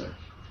Fiona, just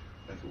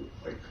like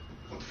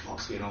what the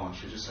fuck's going on?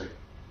 She was just like,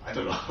 I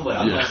don't know, like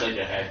I'm inside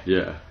your head.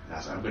 And I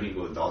was like, I'm going to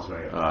go to the dogs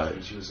right now.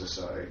 And she was just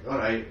like,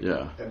 alright.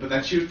 But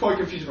then she was probably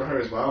confused for her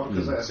as well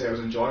because like I say, I was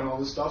enjoying all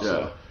this stuff.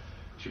 So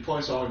she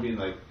probably saw me being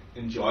like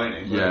enjoying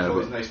it, going to all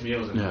these nice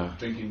meals and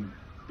drinking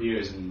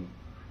beers and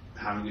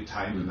having a good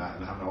time and that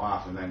and having a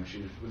laugh. And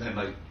then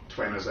like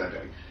 20 minutes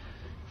later, like,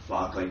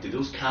 fuck, like, do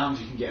those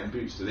cams you can get in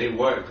Boots, do they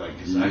work? Like,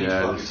 because I need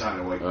to fucking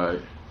something to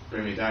like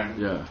bring me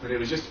down. But it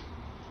was just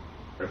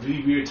a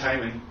really weird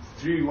time, and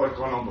through what's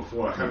gone on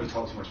before, I can't really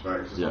talk too much about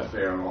it because it's not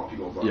fair on a lot of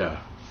people, but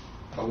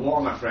a lot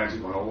of my friends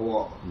have gone a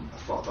lot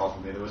fucked off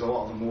with me. There was a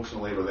lot of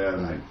emotional labour there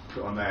that I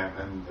put on them,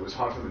 and it was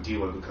hard for them to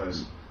deal with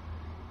because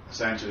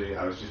essentially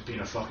I was just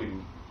being a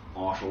fucking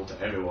arsehole to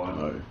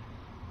everyone.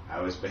 I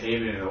was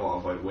behaving in a lot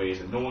of like ways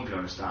that no one could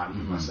understand,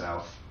 even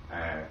myself.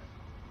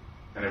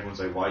 And everyone's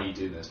like, why are you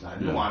doing this? And I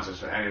had no answers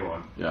for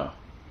anyone.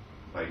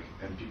 Like,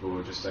 and people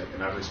were just like,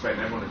 and I was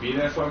expecting everyone to be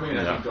there for me, and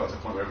I think it got to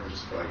the point where everyone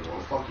was just like,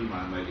 well, fuck you,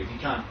 man. Like, if you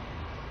can't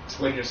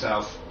explain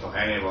yourself to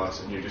any of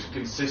us, and you're just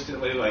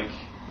consistently like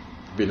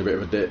being a bit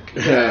of a dick.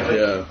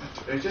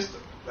 It just,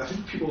 I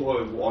think people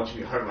were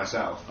watching me hurt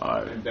myself,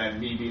 and then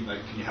me being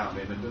like, can you help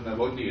me? And then like,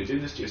 well, you're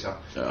doing this to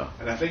yourself.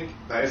 And I think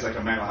that is like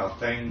a mental health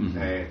thing.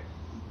 I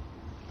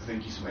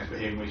think you sometimes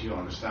behave in ways you don't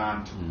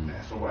understand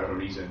for whatever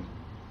reason.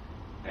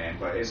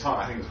 But it's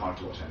hard. I think it's hard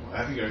to watch anyway.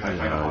 I think I find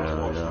it hard to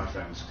watch my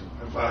friends.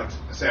 In fact,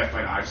 I say I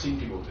find I've seen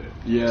people do it.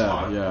 It's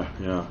hard,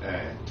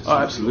 to see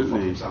absolutely.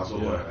 People fuck themselves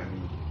over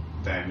and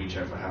then reach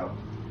out for help.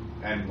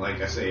 And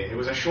like I say, it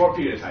was a short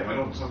period of time. I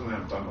don't something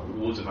I've done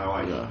loads in my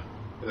life.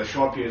 It was a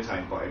short period of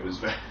time, but it was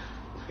very,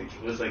 like,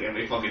 it was like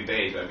every fucking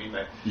day. I mean,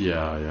 like,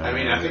 I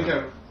mean, I think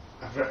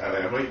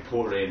I write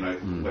poetry and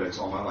write lyrics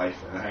all my life,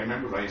 and I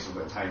remember writing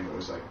something at the time that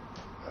was like,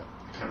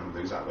 I can't remember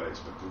the exact lyrics,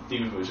 but the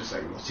theme of it was just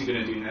like, what's he going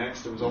to do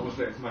next? It was almost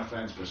written from my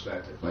friend's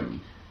perspective, like,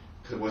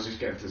 because it was just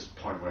getting to this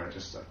point where I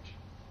just like,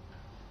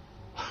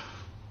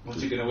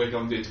 what's he going to wake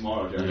up and do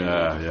tomorrow? Do you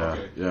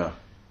know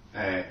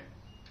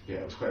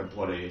it was quite a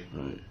bloody,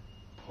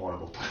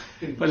 horrible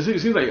time. But it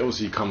seems like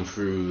obviously you come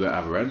through the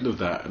other end of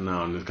that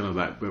now, and it's kind of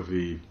like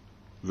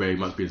very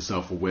much being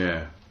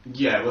self-aware.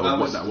 Yeah, well,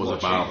 what that was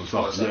about and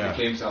stuff. I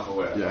became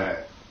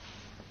self-aware.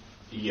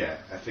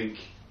 I think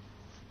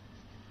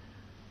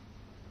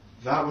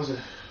that was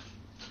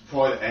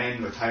probably the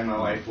end of a time in my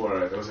life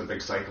where there was a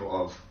big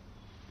cycle of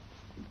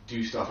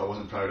do stuff I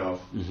wasn't proud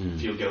of,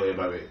 feel guilty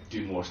about it,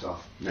 do more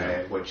stuff,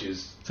 which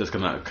is... So it's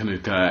kind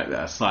of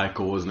that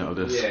cycle, isn't it, of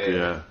this?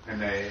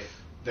 And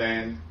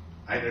then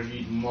I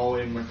interviewed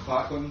Molly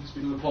McLachlan, who's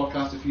been on the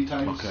podcast a few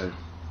times.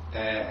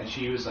 And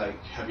she was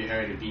like, have you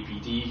heard of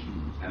BPD?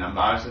 And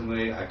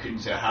embarrassingly, I couldn't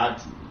say I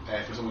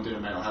had for someone doing a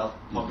mental health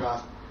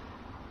podcast.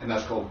 And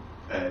that's called,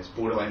 it's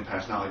borderline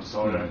personality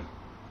disorder.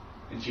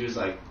 And she was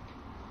like,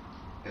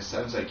 it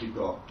sounds like you've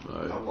got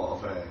a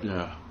lot of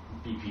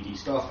BPD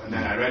stuff. And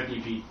then I read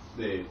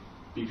the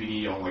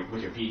BPD on like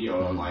Wikipedia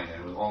or online,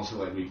 and it was also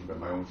like reading about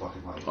my own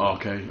fucking life.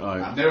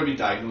 I've never been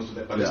diagnosed with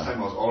it, but this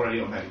time I was already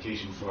on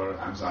medication for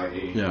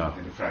anxiety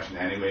and depression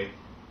anyway.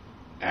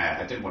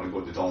 I didn't want to go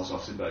to the doctor's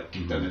office, but I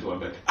kicked down the door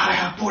and be like, I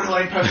have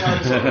borderline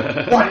personality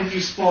disorder. Why didn't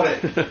you spot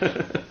it?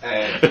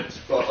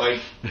 But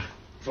like,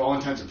 for all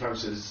intents and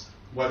purposes,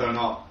 whether or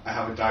not I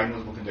have a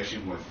diagnosable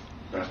condition with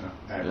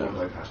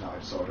borderline personality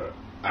disorder,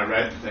 I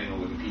read the thing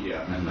on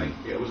Wikipedia, and like,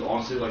 it was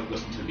honestly like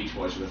listening to the Beach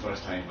Boys for the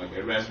first time. Like,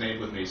 it resonated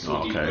with me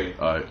so deeply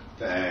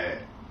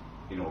that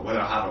you know, whether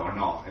I have it or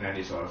not in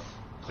any sort of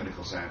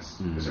clinical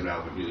sense is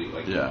irrelevant, really.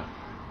 Like,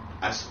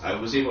 as I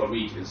was able to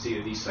read and see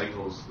that these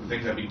cycles, the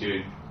things I've been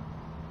doing,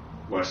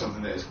 were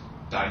something that is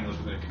diagnosed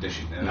with a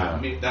condition, and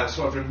that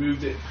sort of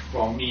removed it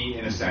from me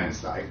in a sense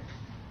that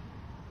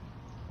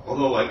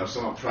although like I'm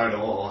still not proud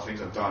of all the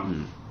things I've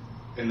done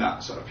in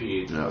that sort of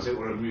period, I was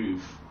able to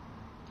remove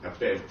a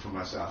bit of it from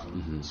myself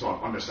and sort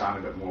of understand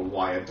a bit more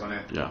why I'd done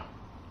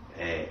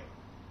it.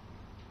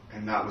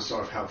 And that was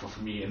sort of helpful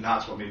for me, and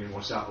that's what made me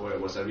more self-aware.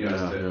 Was I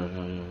realised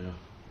that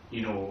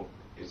you know,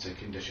 it's a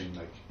condition,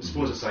 like I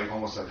suppose it's like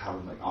almost like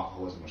having like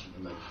alcoholism or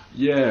something, like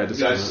you realise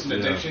it's an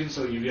addiction,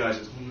 so you realise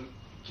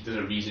there's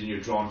a reason you're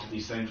drawn to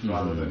these things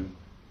rather than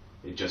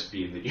it just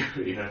being that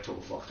you're a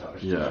total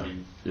fucktard.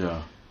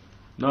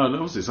 No,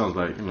 obviously it sounds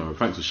like, you know,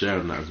 thanks for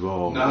sharing that as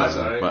well. No, that's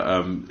alright. But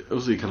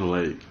obviously kind of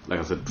like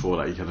I said before,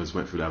 like you kind of just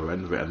went through the other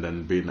end of it, and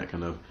then being that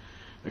kind of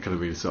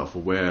being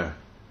self-aware.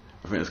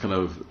 I think that's kind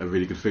of a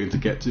really good thing to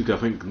get to, because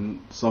I think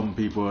some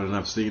people, and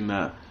I've seen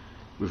that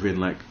within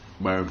like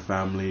my own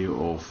family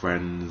or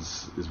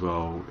friends as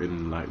well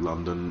in like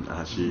London,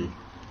 actually,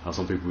 how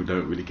some people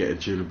don't really get in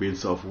tune with being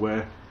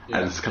self-aware,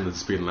 and it's kind of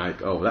just being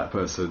like, oh, that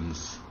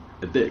person's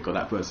a dick, or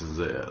that person's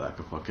like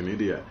a fucking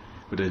idiot.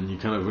 But then you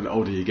kind of, when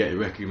older you get, you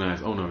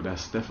recognise, oh no,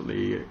 that's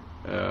definitely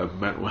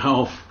mental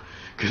health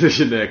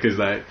condition there, because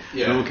like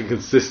no one can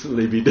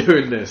consistently be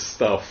doing this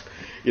stuff,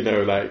 you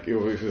know, like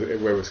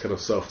where it's kind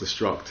of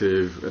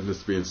self-destructive and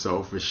just being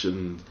selfish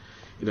and,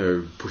 you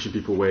know, pushing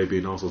people away,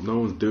 being assholes. No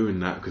one's doing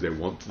that because they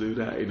want to do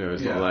that, you know.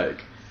 It's not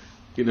like,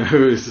 you know,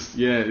 it's just,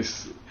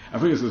 it's, I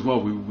think it's as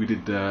well, we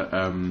did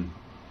the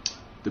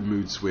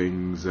Mood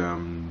Swings,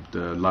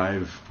 the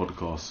live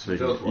podcast thing,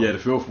 the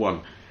Filth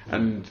one,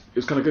 and it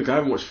was kind of good. I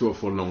haven't watched Filth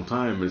for a long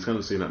time, and it's kind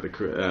of seeing that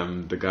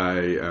the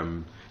guy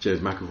James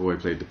McAvoy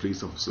played the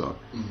police officer,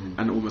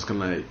 and almost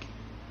kind of like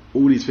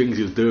all these things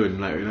he was doing,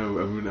 like, you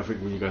know, I mean, I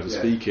think when you guys were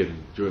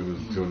speaking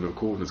during the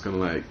recording, it's kind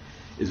of like,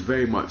 it's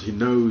very much, he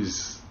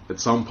knows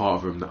at some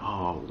part of him that,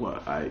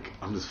 like,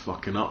 I'm just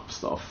fucking up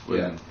stuff,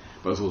 but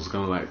it's also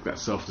kind of like that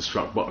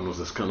self-destruct button was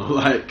just kind of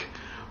like,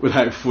 with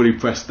like fully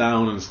pressed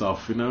down and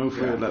stuff, you know,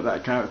 for like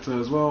that character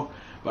as well.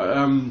 But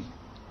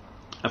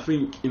I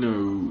think, you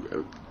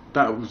know,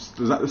 was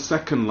that the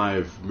second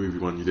live movie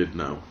one you did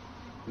now?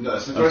 No,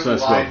 it's the first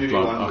live movie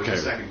one with the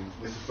second.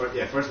 It's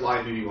the first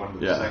live movie one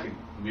with the second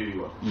movie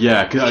one.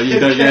 Yeah, because you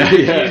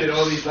did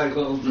all these like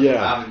little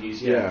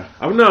avenues.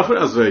 I mean, no, I think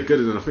that was very good,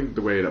 and I think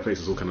the way that place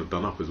was all kind of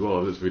done up as well,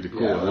 it was really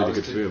cool. Really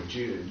good film.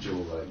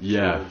 Joel, like,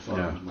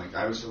 like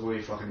I was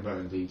away fucking about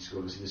in Leeds,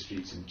 going to see the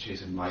streets and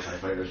chasing my TIE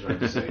fighters around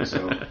the city.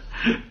 So,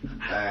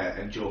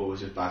 and Joel was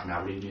just back in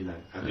Aberdeen doing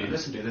that. I mean,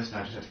 listen to this, and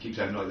I just had to keep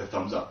sending like the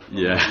thumbs up.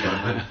 The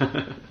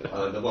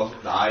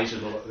eyes,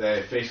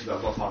 the face of the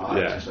above my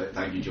eyes, just like,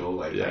 thank you, Joel.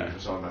 Like, thank you for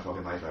sorting my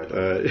fucking life out.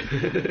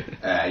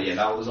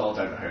 That was all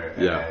down to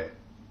her.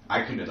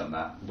 I couldn't have done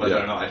that. Whether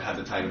or not I'd had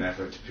the time and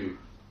effort to put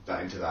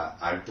that into that,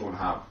 I don't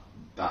have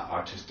that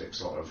artistic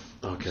sort of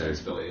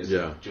sensibility as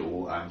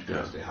Joel and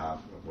Chris they have.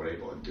 Were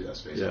able to do that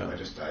space.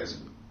 That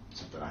isn't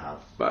something I have.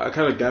 But I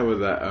kind of gather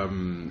that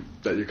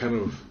that you kind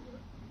of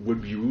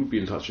would be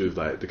in touch with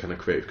like the kind of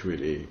creative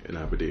community in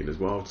Aberdeen as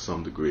well to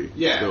some degree.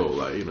 Still,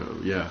 like, you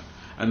know,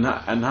 And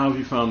how have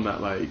you found that,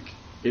 like,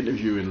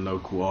 interviewing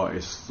local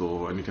artists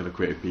or any kind of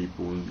creative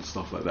people and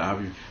stuff like that? How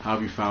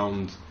have you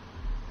found?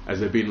 Has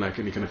there been like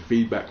any kind of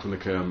feedback from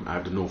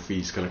the North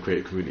East kind of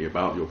creative community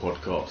about your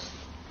podcast?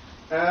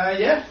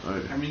 Right.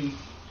 I mean,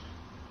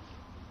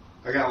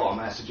 I get a lot of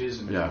messages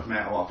and I've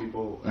met a lot of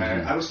people.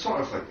 I was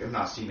sort of like in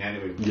that scene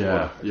anyway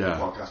before the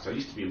podcast. I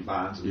used to be in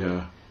bands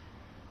and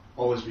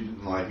always been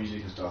in live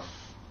music and stuff.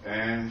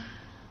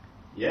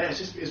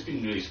 It's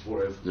been really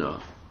supportive.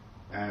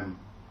 I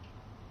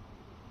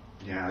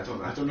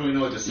don't really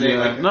know what to say.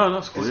 No,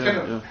 that's cool.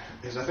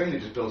 It's a thing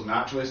that just builds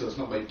naturally, so it's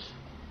not like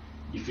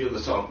you feel the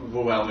sort of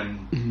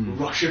overwhelming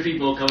rush of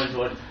people coming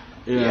forward.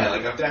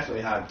 Like I've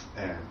definitely had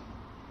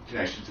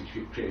connections to the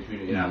creative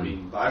community in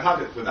Aberdeen, but I've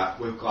had it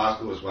with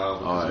Glasgow as well,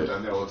 because I've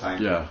done there all the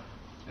time.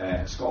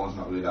 Scotland's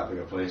not really that big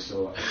a place,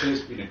 so I think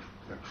it's been a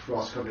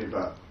cross country,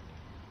 but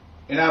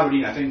in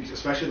Aberdeen, I think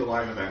especially the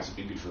live events have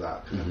been good for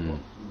that, because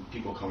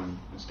people coming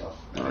and stuff.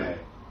 I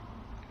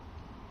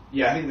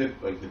think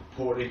the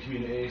poetry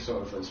community,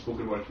 sort of like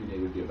spoken word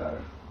community, would be a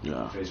better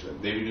place for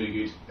it. They'd be really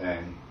good,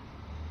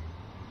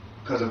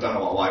 because I've done a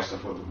lot of live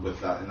stuff with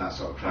that in that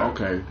sort of crowd.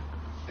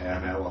 I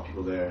met a lot of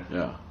people there.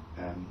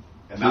 And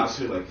that's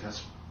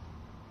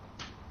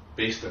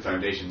based the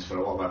foundations for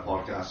a lot of my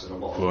podcasts and a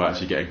lot of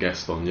actually getting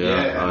guests on.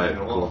 And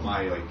a lot of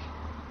my like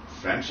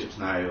friendships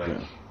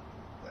now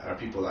are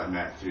people that I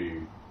met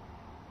through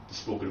the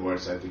spoken word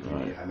side of the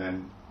community, and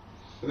then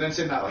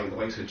saying that, like the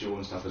likes of Joe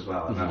and stuff as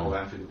well, I met all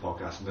them through the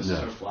podcast, and this is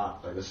her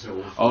flat, like this is her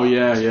old flat.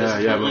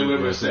 Where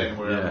we're sitting,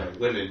 where I'm like,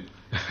 living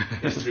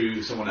is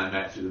through someone I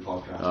met through the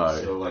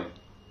podcast. So like,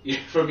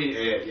 for me,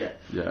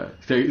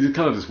 So it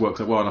kind of just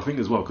works out well, and I think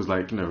as well because,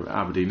 like, you know,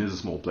 Aberdeen is a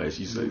small place.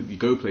 You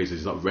go places,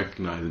 you start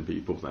recognising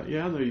people. It's like,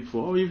 I know you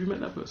before. Oh, have you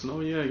met that person? Oh,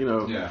 yeah, you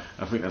know.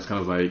 I think that's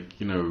kind of like,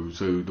 you know.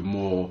 So the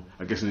more,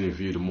 I guess, in the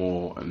interview, the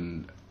more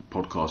and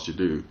podcasts you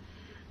do,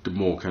 the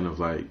more kind of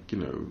like, you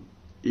know,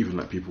 even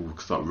like people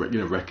start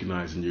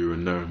recognising you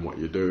and knowing what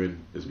you're doing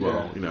as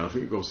well. You know, I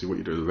think obviously what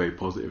you do is a very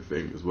positive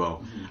thing as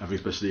well. I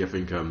think especially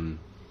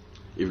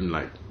even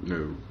like, you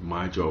know,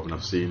 my job, and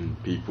I've seen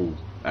people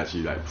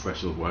actually like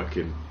professionals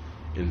working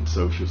in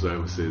social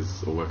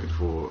services or working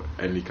for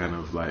any kind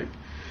of like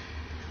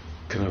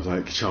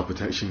child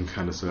protection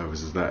kind of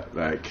services, that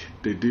like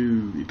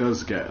it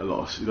does get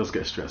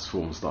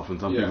stressful and stuff, and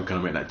some people kind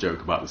of make that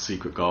joke about the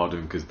secret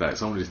garden, because like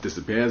someone just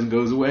disappears and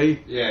goes away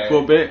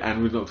for a bit,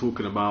 and we're not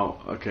talking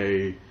about like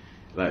saying,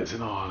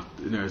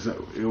 you know,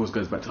 it always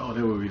goes back to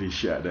they were really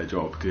shit at their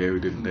job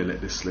because they let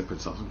this slip and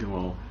stuff. Thinking,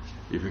 well,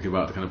 you think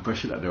about the kind of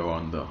pressure that they were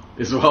under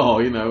as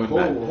well, you know. And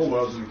the whole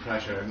world's under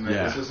pressure, and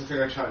this is the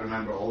thing I try to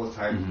remember all the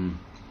time.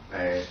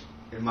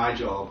 In my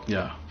job,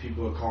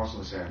 people are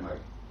constantly saying like,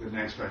 the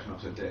next person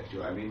up's a dick. Do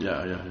you know what I mean?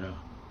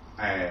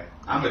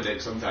 I'm a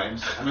dick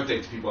sometimes. I'm a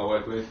dick to people I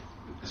work with,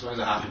 as long as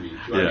I have to be. Do you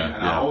know what I mean?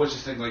 And I always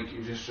just think, like,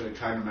 you just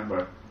try and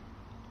remember.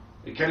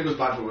 It kind of goes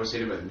back to what we were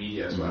saying about the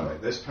media as well.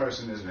 Like, this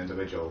person is an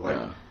individual.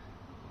 Like,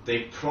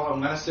 they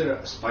unless they're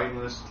a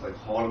spineless, like,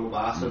 horrible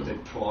bastard, they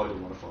probably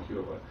don't want to fuck you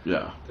over.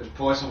 Yeah. There's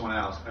probably someone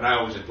else, and I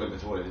always just blame the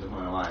Tories. I'm not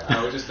gonna lie. I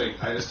always just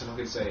think, I just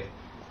fucking say,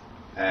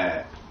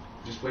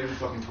 just blame the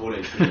fucking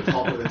Tories. The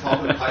top of the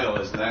pile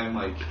is them,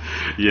 like.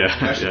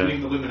 Actually,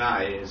 blaming the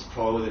Illuminati is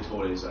probably the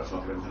Tories that are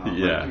fucking everything up.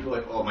 Like, people are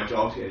like, oh, my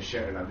job's getting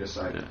shit, and I'm just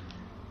like.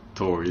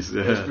 Tories.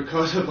 It's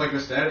because of like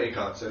austerity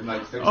cuts and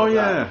like things like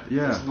that.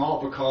 It's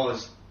not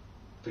because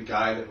the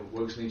guy that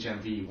works in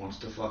HMV wants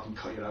to fucking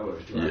cut your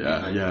hours. Do you know what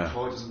I mean? Like, he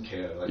probably doesn't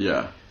care. Like,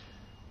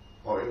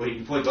 or well,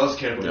 he probably does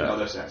care about the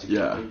other sets.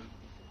 Like,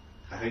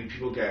 I think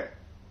people get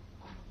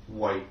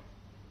quite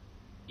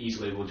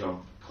easily will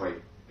jump quite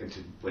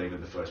into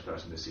blaming the first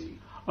person to see.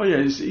 Oh yeah,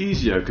 it's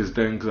easier because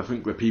I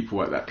think the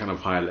people at that kind of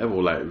higher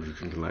level, like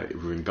if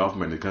we're in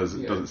government, because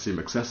it doesn't seem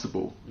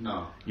accessible.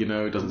 No. You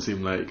know, it doesn't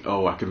seem like,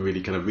 oh, I can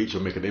really kind of reach or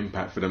make an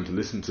impact for them to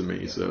listen to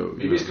me. So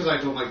maybe it's because I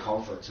don't like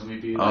conflict, so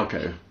maybe like,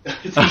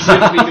 it's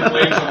easier for me to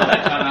blame someone I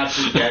can't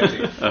actually get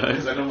to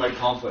because I don't like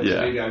conflict. So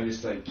maybe I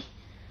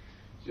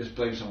just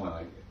blame someone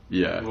like.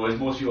 Whereas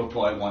most people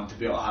probably want to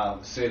be able to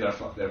say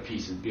their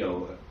piece and be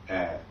able to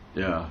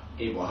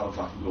able to have a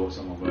fucking go at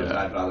someone, whereas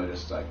I'd rather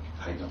just like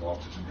hide in a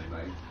box or something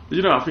like.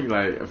 You know, I think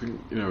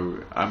you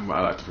know, I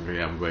like to think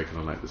I'm working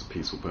on like this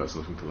peaceful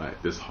person. I think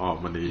like this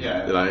harmony,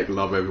 like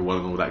love everyone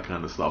and all that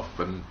kind of stuff.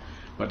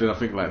 But then I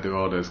think like there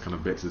are those kind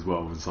of bits as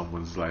well when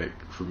someone's like,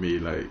 for me,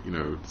 like, you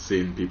know,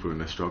 seeing people in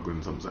their struggle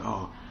and someone's like,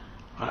 oh,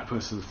 that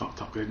person's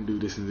fucked up, they didn't do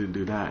this and didn't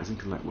do that. And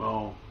thinking like,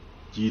 well,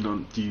 do you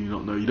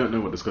not know? You don't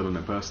know what's going on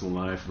in their personal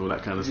life and all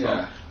that kind of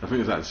stuff. I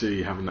think it's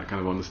actually having that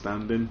kind of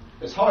understanding.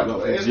 It's hard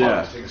though. It is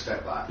hard to take a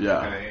step back.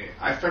 Yeah. And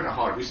I found it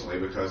hard recently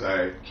because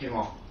I came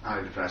off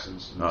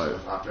antidepressants and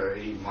stuff after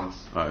 8 months.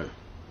 I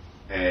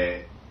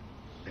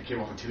came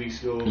off in 2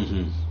 weeks ago.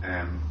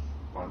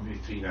 Or maybe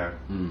 3 now.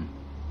 And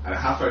I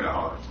have found it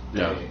hard.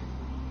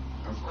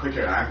 I'm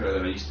quicker at anger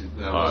than I used to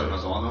when I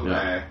was on them.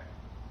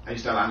 I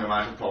used to have anger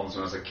management problems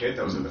when I was a kid.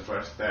 That was like the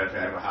first therapy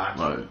I ever had.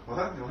 Well,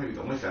 that maybe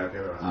the only therapy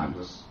I ever had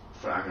was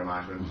for anger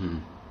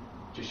management.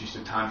 Just used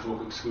to tan folk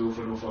at school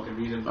for no fucking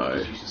reason.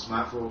 Just used to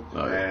smack folk.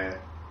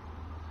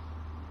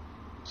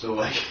 So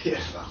like,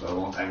 that was a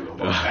long time ago,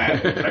 but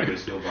primary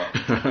school. But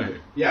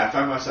I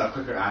found myself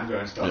quicker at anger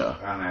and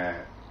stuff, and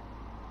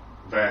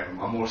I'm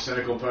a more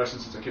cynical person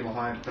since I came off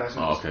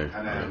antidepressants.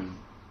 And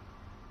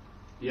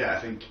I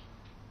think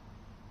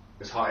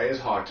it is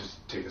hard to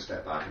take a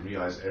step back and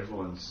realise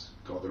everyone's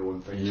got their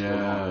own things going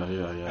on.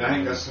 And I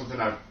think that's something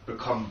I've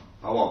become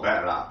a lot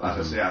better at. But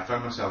as I say, I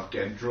found myself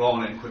getting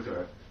drawn in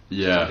quicker.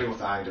 Since I came off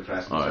the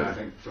antidepressants, and I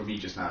think for me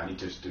just now, I need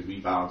to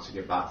rebalance and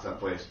get back to that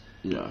place.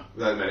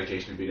 Without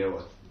medication and being able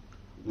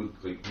to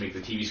make the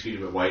TV screen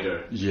a bit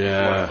wider. Before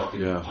I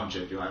fucking punch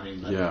it. Do you know what I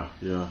mean?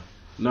 Like,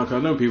 No, cause I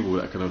know people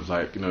that kind of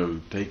like, you know,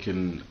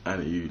 taking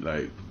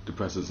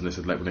depressants, and they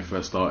said like when they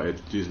first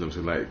started using them,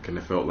 so like, and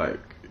they felt like,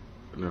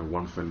 you know,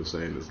 one friend was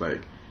saying it's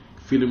like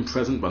feeling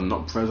present but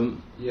not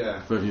present.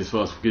 For everything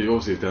first, because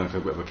obviously there's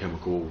like a bit of a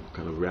chemical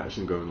kind of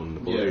reaction going on in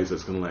the body, so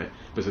it's kind of like,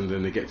 but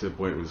then they get to the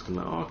point where it's kind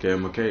of like, oh, okay,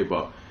 I'm okay,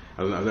 but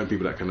I know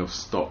people that kind of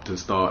stopped and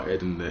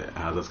started, and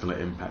how that's kind of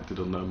impacted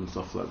on them and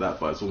stuff like that.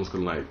 But it's almost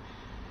kind of like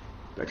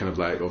that kind of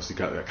like obviously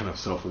that kind of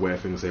self-aware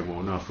thing, saying,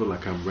 well, no, I feel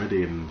like I'm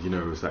ready, and you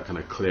know, it's that kind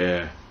of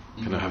clear,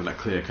 kind of having that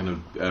clear kind of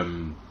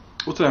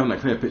also having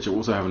that clear picture,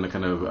 also having a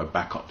kind of a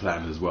backup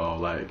plan as well,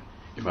 like.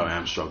 If I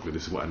am struggling,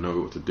 this is what I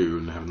know what to do,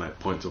 and having like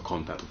points of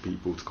contact with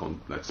people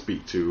to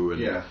speak to, and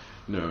you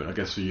know, I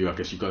guess for you,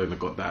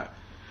 got that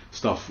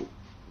stuff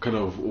kind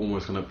of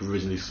almost kind of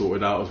provisionally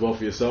sorted out as well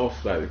for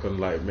yourself, like kind of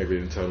like maybe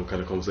an internal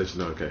kind of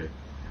conversation. Okay,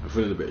 I'm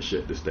feeling a bit of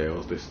shit this day or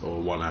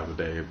 1 hour a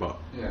day, but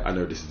I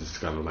know this is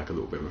just kind of like a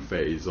little bit of a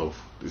phase of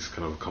this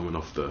kind of coming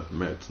off the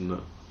meds and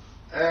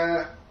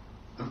that.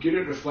 I'm good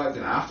at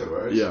reflecting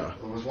afterwards. There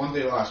was one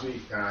day last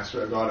week, and I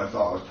swear to God, I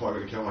thought I was probably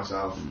going to kill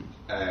myself.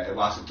 It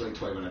lasted like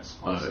 20 minutes,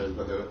 honestly,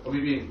 or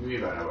maybe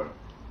about an hour.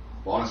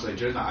 But honestly,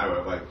 during that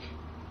hour, like,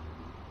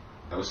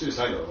 I was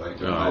suicidal.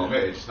 Like, I'll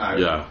admit it just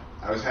now.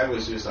 I was heavily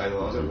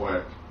suicidal. I was at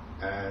work,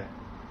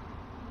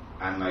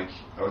 and like,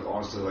 I was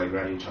honestly like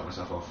ready to chuck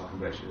myself off fucking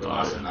bridge. It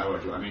lasted an hour.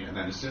 Do you know what I mean? And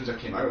then as soon as I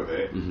came out of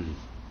it,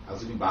 I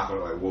was looking back on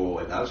it like, whoa,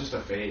 like, that was just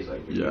a phase.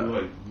 Like, you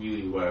like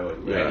really were like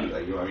ready.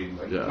 Like, you know what I mean?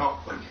 Like,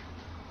 not like.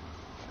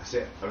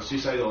 I was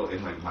suicidal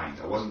in my mind.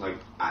 I wasn't like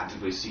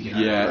actively seeking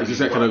out. It's just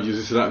that kind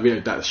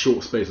of that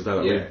short space of that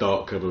really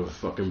dark kind of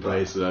fucking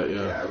place.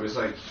 It was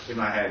like in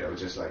my head. I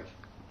was just like,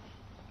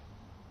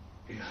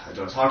 I don't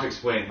know. It's hard to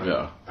explain.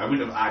 Like, I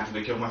wouldn't have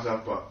actively killed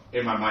myself, but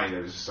in my mind,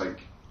 it was just like,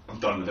 I'm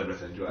done with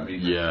everything. Do you know what I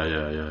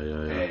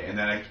mean? And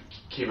then I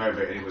came out of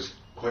it, and it was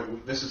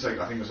quite. This is like,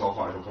 I think it was all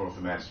part of coming off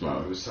the meds as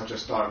well. It was such a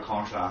stark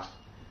contrast,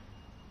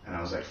 and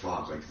I was like,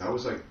 fuck, like that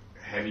was like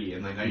heavy,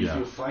 and like now you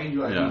feel fine. Do you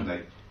know what I mean?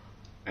 Like.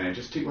 And it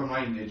just took my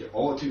mind,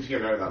 all it took to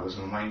get out of that was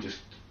my mind just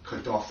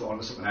clicked off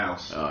onto something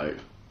else that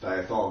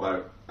I thought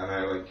about, and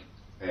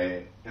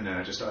and then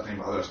I just started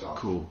thinking about other stuff.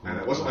 Cool. And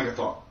it wasn't like I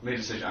thought, made a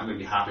decision, I'm going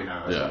to be happy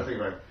now. I started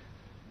thinking about...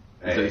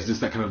 is this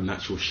that kind of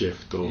natural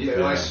shift? Or,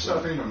 I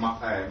started thinking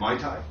about Muay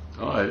Thai.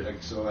 Alright.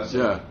 Like, so that's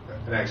an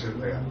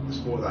excellent a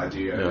sport that I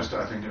do. I just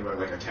started thinking about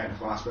like a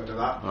technical aspect of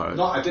that. Right.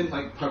 I didn't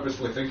like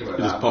purposefully think about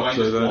that. Just I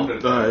just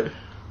wandered there. Right.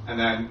 And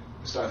then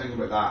started thinking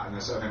about that, and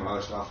then started thinking about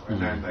other stuff.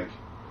 And then like,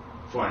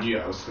 before I knew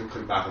it, I was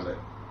clicked back. I was like,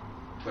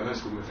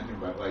 we were thinking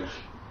about like,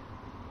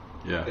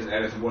 is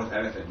anything worth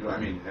anything? You know what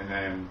I mean?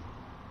 And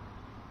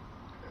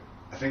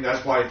I think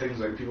that's why things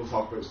like people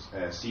talk about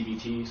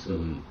CBT, so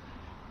and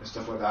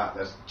stuff like that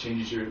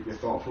changes your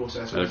thought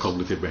process. And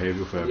cognitive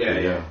behavioural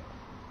therapy.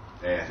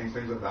 I think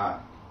things like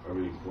that are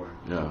really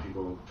important for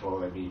people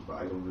probably like me, but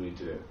I don't really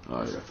do it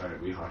because I find it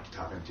really hard to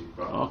tap into.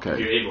 But if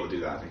you're able to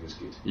do that, I think it's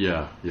good.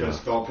 Because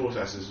thought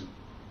processes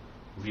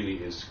really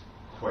is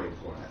quite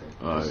important,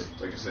 I think.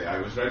 Like I say, I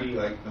was ready,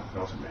 like,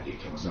 not ready to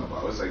kill myself,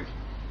 but I was like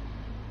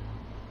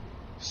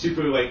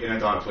super like in a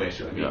dark place,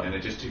 you know what I mean? And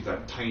it just took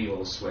that tiny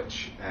little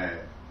switch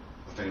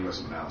of thinking about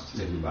something else to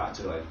take me back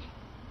to like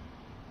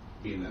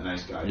being that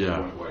nice guy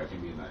going to work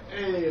and being like,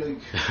 hey,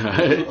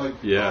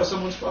 oh,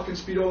 someone's fucking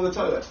speed over the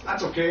toilet.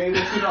 That's okay,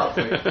 we'll clean up.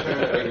 Like,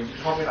 if you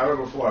called me an hour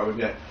before, I would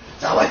be like,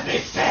 someone's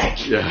been sick!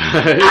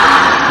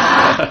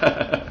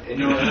 And,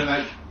 you know, and then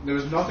like, there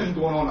was nothing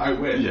going on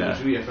outward that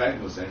was really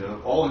affecting those things. They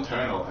were all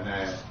internal, and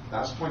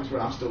that's points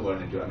where I'm still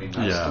learning, do you know what I mean?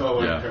 That's still a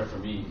learning curve for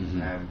me.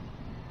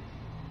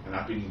 And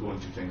I've been going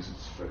through things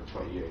for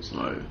 20 years.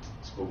 And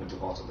spoken to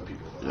lots of other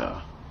people about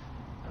that.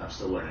 And I'm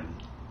still learning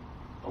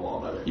a lot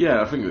about it.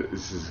 I think that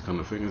this is the kind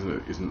of thing,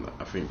 isn't it?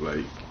 I think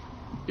like,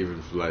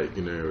 even for like,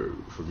 you know,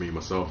 for me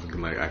myself,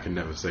 thinking like I can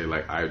never say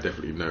like I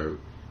definitely know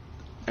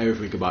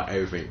everything about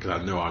everything, because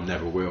I know I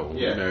never will.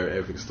 You know,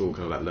 everything's still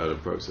kind of like learning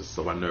process.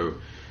 So I know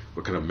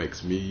what kind of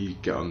makes me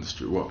get on the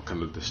street, what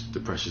kind of the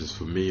pressures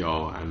for me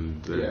are,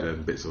 and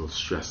then bits of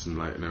stress and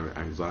like, you know,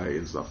 anxiety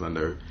and stuff. And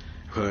I know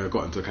when I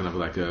got into kind of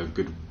like a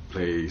good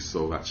place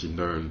of actually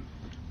knowing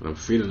when I'm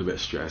feeling a bit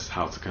stressed,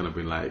 how to kind of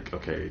be like,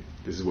 okay,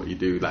 this is what you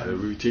do, like the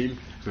routine.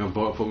 I think I'm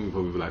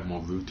probably like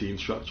more routine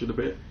structured a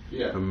bit.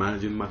 And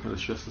managing my kind of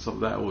stress and stuff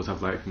like that. I always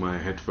have like my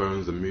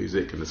headphones and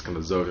music and just kind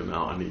of zoning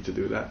out. I need to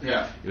do that. You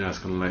know, that's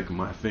kind of like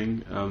my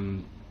thing.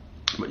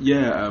 But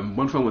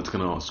one thing I wanted to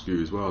kind of ask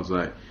you as well is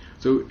like,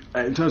 so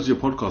in terms of your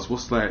podcast,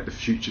 what's like the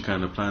future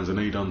kind of plans? I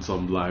know you've done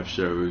some live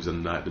shows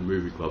and like the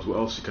movie clubs. What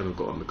else you kind of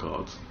got on the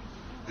cards?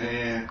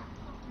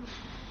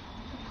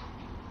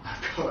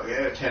 I've got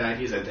 10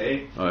 ideas a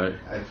day.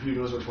 Who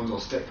knows which ones will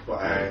stick,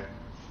 but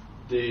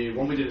the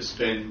one we did at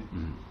Spin,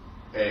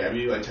 I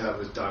really liked how that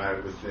was done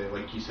out with the,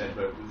 like you said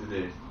about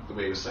the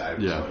way it was set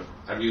out. So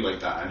I really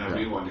liked that, and I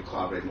really wanted to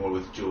collaborate more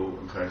with Joe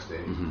and Kirsty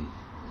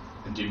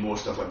and do more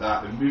stuff like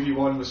that. The movie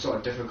one was sort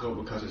of difficult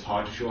because it's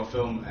hard to show a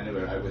film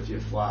anywhere out with your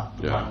flat,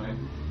 apparently.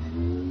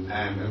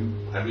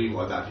 And I really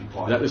wanted that to be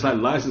part of it. It's like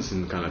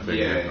licensing kind of thing.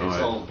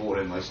 It's all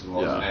boring licensing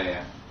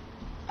laws.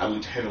 I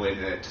looked heavily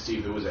into it to see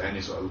if there was any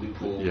sort of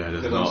loophole.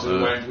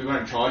 Because we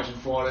weren't charging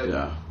for it.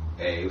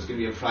 It was going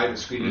to be a private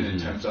screening in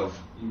terms of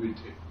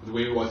the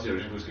way we wanted it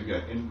originally was going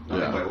to be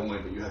not invite only,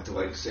 but you had to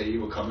like say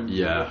you were coming.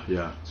 So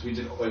we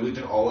looked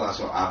at all that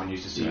sort of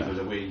avenues to see if there was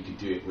a way you could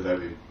do it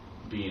without it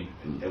being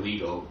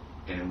illegal,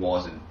 and it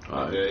wasn't.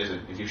 There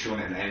isn't. If you're showing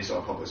it in any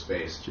sort of public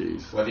space,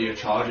 whether you're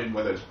charging,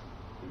 whether it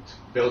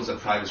builds a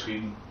private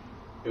screen,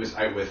 it was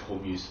out with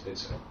home use.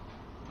 It's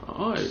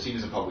seen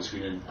as a public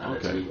screening and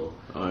it's legal.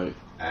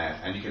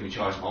 And you can be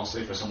charged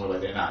obviously for somewhere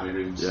like the anatomy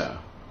rooms.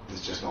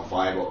 It's just not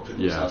viable to put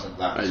themselves in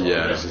that sort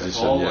of risk at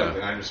all.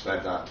 And I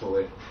respect that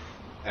totally.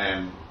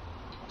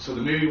 So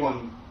the movie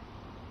one,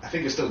 I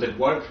think it still did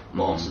work,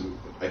 but also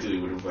ideally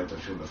would have liked to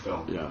have shown the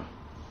film.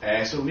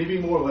 So maybe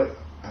more like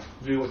I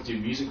really want to do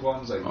music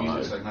ones. Like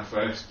music's like my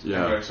first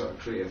ever sort of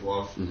creative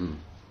love.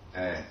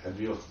 And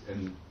real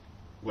and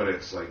where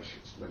it's like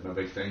my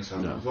big thing. So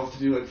I'd love to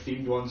do like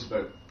themed ones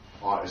about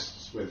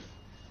artists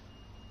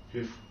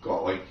who've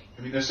got like,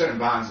 I mean, there's certain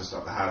bands and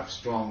stuff that have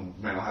strong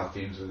mental health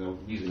themes in their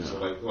music. So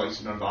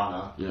like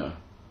Nirvana.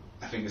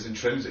 I think is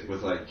intrinsic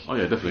with like.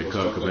 Definitely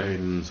Kurt Cobain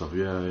and stuff.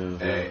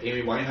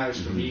 Amy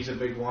Winehouse for me is a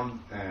big one.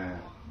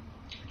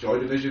 Joy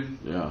Division.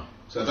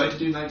 So I'd like to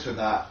do nights with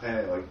that,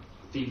 like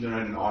themed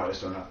around an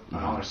artist or an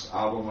artist's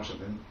album or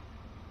something,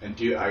 and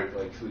do it out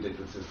like we did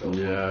with the film.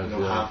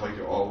 Have like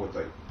it all with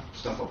like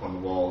stuff up on the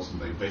walls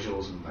and like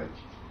visuals and like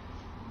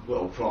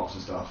little props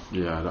and stuff.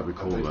 That'd be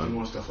cool. I'd like to do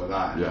more stuff like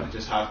that, and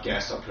just have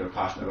guests up who are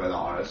passionate about that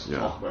artist and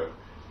talk about,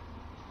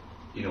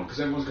 you know, because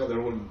everyone's got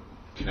their own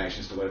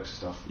connections to lyrics and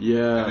stuff.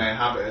 And then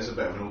have it as a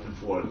bit of an open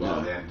forum as well,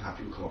 and then have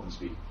people come up and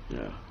speak.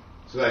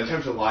 So that in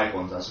terms of live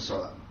ones, that's the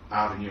sort of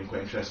avenue I'm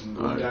quite interested in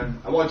going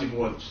down. I want to do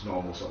more just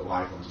normal sort of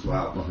live ones as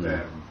well, but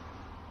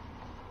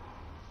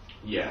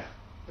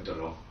I don't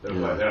know. They're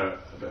a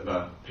bit of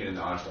a pain in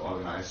the arse to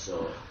organise,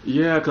 so...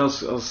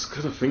 because I was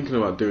kind of thinking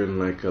about doing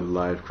like a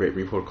live Create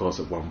Me podcast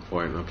at one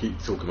point, and I keep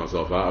talking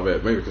myself out of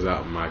it, maybe because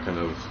out of my kind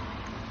of...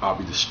 I'll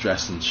be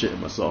distressed and shitting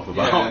myself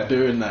about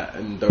doing that,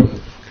 and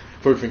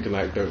probably thinking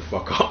like, don't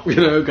fuck up, you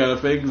know, kind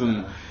of things,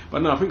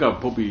 But no, I think I'd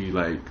probably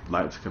like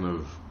to kind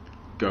of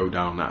go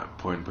down that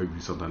point, probably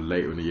sometime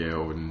later in the year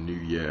or in the new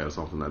year or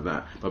something like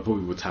that. But I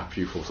probably would tap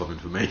you for some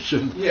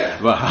information. Yeah.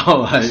 About how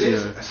like. I say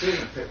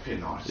it's a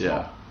pin on. It's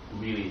not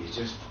really. It's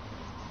just.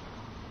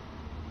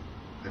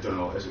 I don't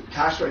know.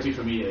 Cash 22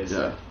 for me is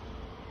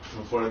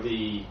for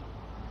the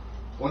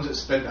ones that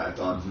spin that I've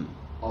done.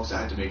 Obviously,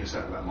 I had to make a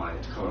certain amount of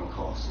money to cover my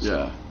costs.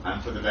 Yeah.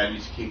 And for the venue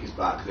to kick us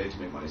back, because they had to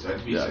make money, so I had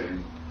to be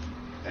certain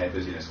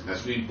busyness. And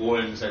that's really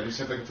boring. So I just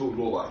said like a total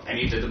robot. I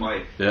needed the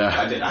money. Yeah.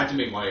 I had to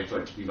make money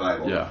for it to be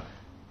viable. Yeah.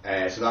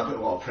 So that put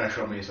a lot of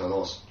pressure on me. So I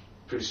was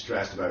pretty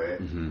stressed about it.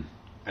 And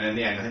in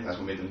the end, I think that's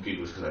what made them good,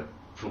 was because I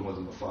promoted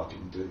them the fuck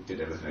and did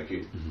everything I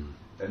could.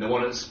 Then the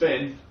one at the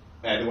spin.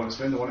 They want to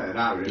spend the one at an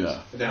art rooms.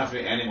 They didn't have to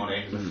make any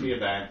money. It was a free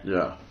event.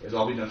 Yeah. It was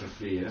all being done for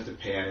free. I didn't have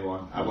to pay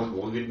anyone. I wasn't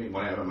going to make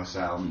money out of it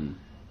myself.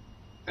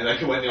 And I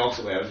could went the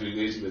opposite way. I was really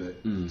lazy with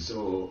it.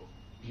 So,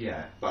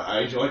 yeah. But I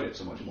enjoyed it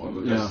so much more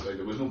because like,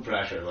 there was no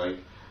pressure. Like,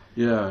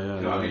 you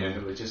know what I mean? And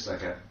it was just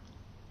like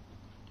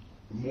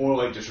more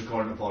like just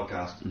recording a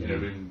podcast in a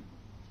room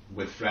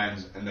with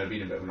friends and there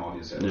being a bit of an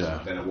audience than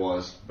it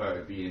was about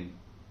it being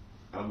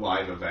a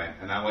live event.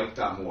 And I liked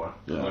that more.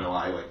 I'm not gonna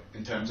lie. Like,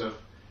 in terms of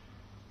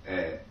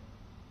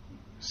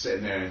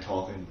sitting there and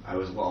talking, I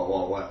was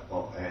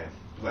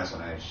less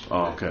on edge.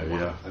 Oh, okay,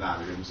 And that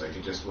rooms, like,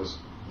 it just was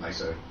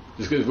nicer.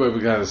 Just because we're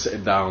kind of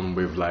sitting down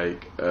with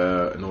like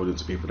an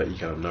audience of people that you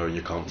kind of know and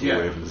you're comfortable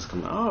with, and just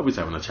kind of we're just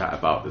having a chat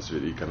about this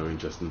really kind of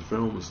interesting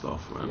film and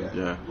stuff. And,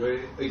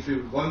 Where, like,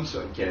 the ones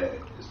that get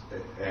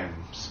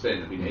spin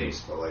have been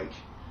ace, but like,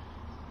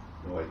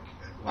 you know, like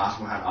last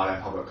one had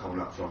RM Hubbard coming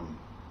up from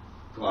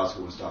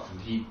Glasgow and stuff,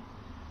 and he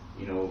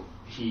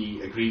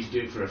agreed to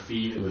do it for a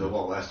fee that was a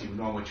lot less than he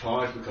would normally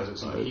charge because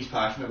it's something he's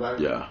passionate about.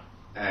 Yeah.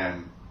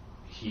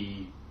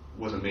 He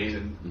was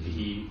amazing.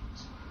 He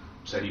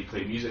said he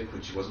played music,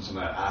 which wasn't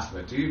something I asked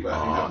him to do, but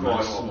I think that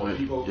brought a lot more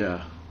people.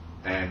 Yeah.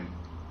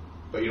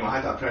 But I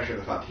had that pressure of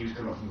the fact that he was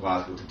coming up from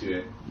Glasgow to do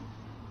it,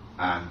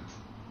 and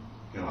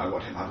I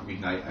wanted him to have a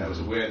good night. I was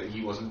aware that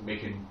he wasn't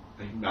making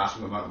a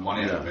massive amount of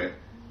money out of it,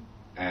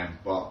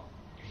 but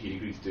he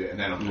agreed to do it. And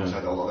then of course I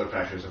had all the other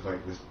pressures of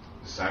like the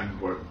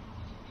sound work,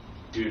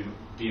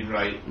 being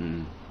right,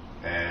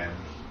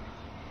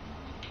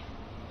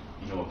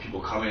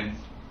 people coming.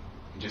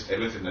 Just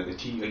everything, like the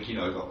tea, like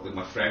I got like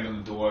my friend on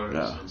the door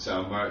and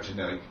selling merch, and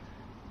they're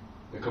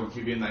coming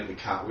through being like the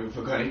cat. We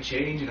forgot any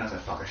change, and I was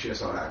like, fuck, I should have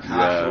sorted out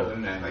cash,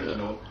 and then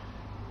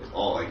it's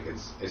all like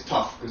it's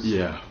tough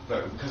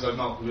but because I've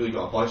not really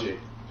got a budget,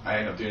 I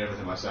end up doing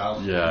everything myself.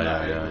 And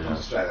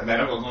then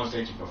I'm going to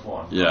stage to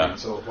perform.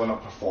 So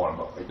not perform,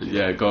 but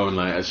like going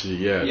like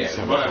actually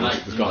running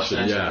like discussion.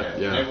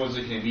 Everyone's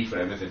looking at me for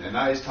everything, and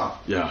that is tough.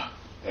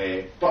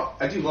 But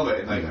I do love it,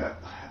 and like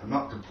I'm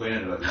not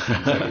complaining about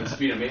it. Like, it's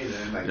been amazing,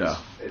 and like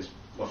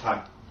we've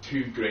had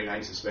 2 great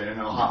nights of spinning,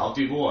 and I'll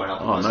do more, and I'll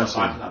put myself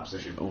back in that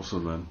position.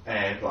 Awesome, man.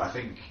 But I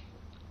think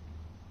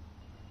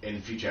in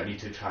the future I need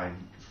to try and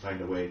find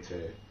a way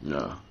to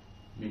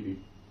maybe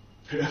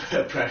put a bit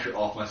of pressure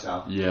off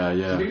myself. So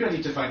maybe I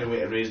need to find a way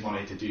to raise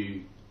money to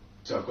do,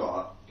 so I've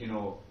got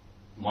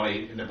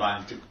money in the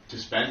bank to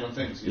spend on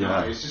things.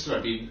 It's just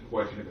about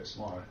working a bit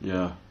smarter.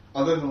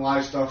 Other than the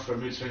live stuff for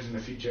Mood Swings in the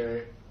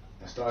future,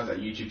 I started that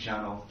YouTube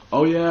channel.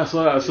 Oh yeah, I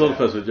saw the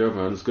first video,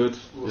 man. It's good.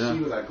 We'll see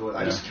where that goes.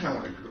 I just kind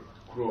of want to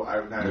grow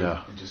out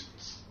now and just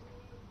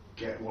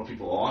get more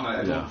people on.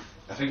 I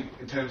think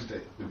in terms of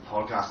the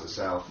podcast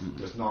itself,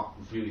 there's not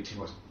really too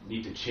much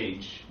need to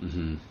change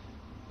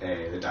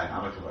the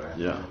dynamic of it.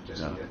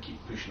 Just need to keep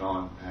pushing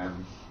on.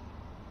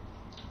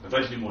 I'd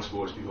like to do more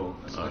sports people.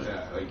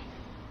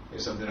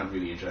 It's something I'm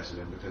really interested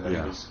in because I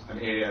think it's an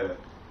area that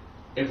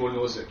everyone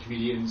knows that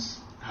comedians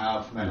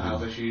have mental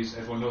health issues.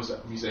 Everyone knows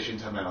that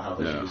musicians have mental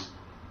health issues.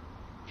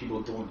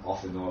 People don't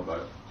often know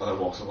about other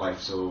walks of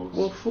life.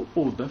 Well,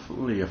 football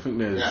definitely. I think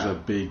there's a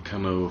big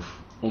kind of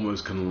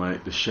almost kind of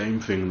like the shame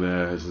thing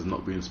there is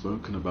not being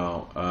spoken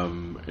about.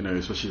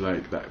 Especially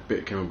like that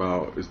bit came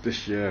about. It was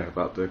this year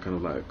about the kind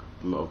of like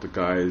a lot of the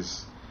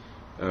guys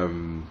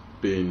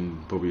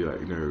being probably like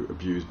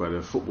abused by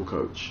the football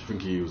coach. I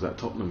think he was at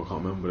Tottenham. I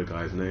can't remember the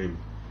guy's name.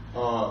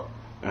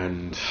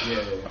 And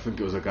I think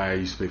it was a guy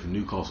who used to play for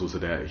Newcastle, so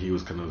that he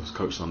was kind of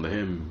coached under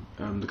him.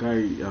 The guy,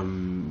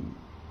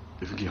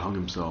 I think he hung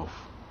himself.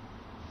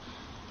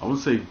 I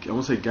want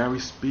to say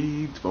Gary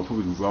Speed, but I'm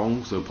probably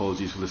wrong. So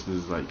apologies for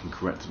listeners can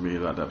correct me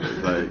like that.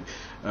 But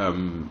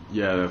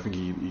I think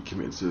he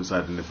committed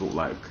suicide, and they thought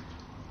like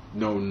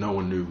no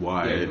one knew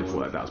why. And they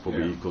thought like that's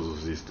probably because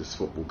of this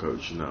football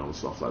coach and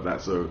stuff like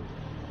that. So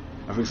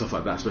I think stuff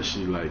like that,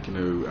 especially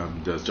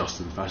there's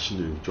Justin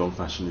Fashanu, John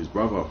Fashanu's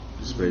brother,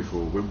 who's played for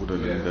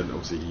Wimbledon, and then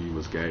obviously he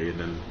was gay, and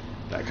then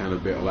that kind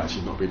of bit of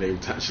actually not being able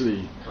to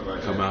actually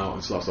come out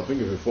and stuff. So I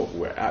think with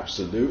football,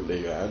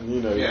 absolutely, man.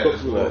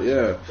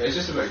 It's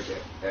just about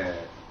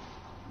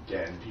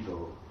getting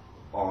people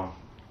on.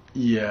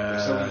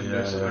 Something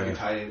I can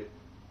tell you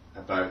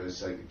about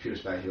is like pure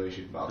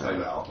speculation, but I'll tell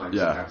you about it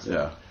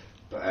offline.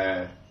 But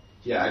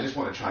I just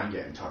want to try and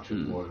get in touch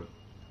with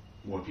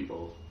more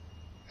people.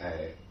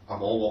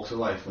 of all walks of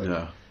life. Like,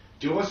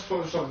 do you know what's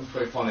something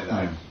quite funny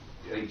that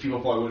like, people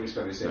probably wouldn't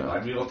expect me to say? But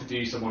I'd really love to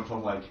do someone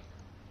from like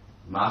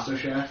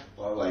MasterChef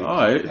or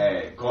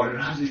like Gordon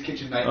Ramsay's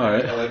Kitchen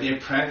Nightmares or like The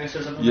Apprentice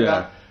or something like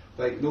that.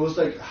 Like those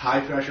like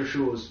high pressure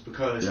shows,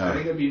 because I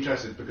think I'd be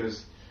interested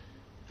because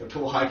they're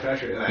total high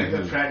pressure. And I think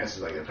The Apprentice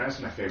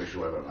is my favourite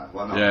show ever, man.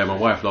 Well, my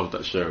wife loved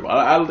that show.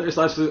 I used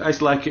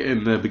to like it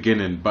in the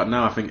beginning, but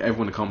now I think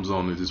everyone that comes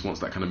on just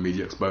wants that kind of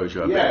media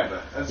exposure. But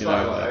that's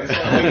why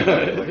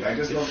I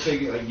just love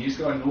taking, like, you just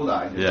gotta know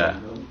that. You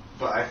know?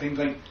 But I think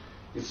like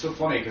it's so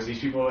funny because these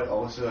people are like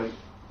obviously like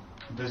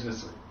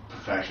business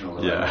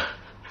professionals.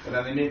 And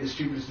then they make the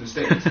stupidest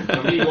mistakes.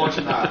 For me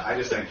watching that, I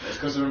just think it's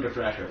because they're under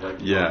pressure. Like,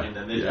 and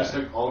they're just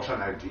like all trying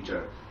to out each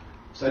other.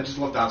 So I just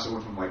love to have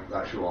someone from like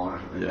that show on or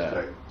something.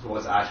 Like, so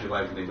what's actually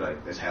like, and they'd be like,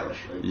 it's hellish.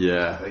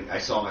 Like, like I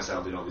saw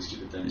myself doing all these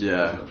stupid things.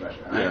 Under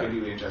pressure. And I think it'd be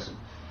really interesting.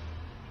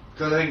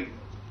 Because I think,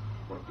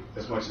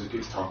 as much as it's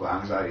good to talk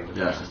about anxiety and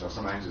depression and stuff,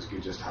 sometimes it's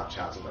good just to have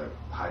chats about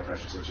high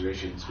pressure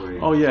situations where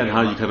and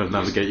how you kind of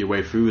navigate your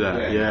way through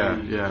that.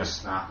 You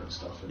just snap and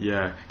stuff. Cause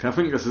I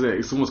think that's it.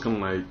 It's almost kind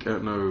of like,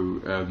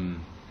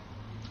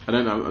 I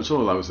don't know, I'm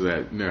sure that was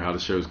there, you know, how the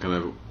show's kind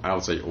of, I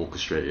would say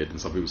orchestrated, and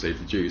some people say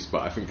produced,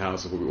 but I think how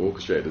it's probably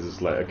orchestrated is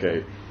it's like,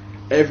 okay,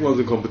 everyone's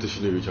in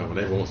competition with each other and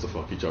everyone wants to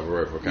fuck each other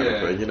over kind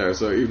of thing, you know,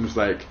 so even it's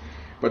like,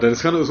 but then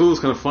it's always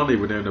kind of funny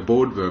when they're in a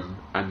boardroom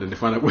and then they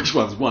find out which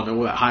one's won and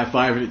all that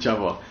high-fiving each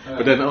other,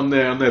 but then on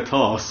their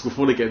tasks,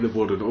 before they get in the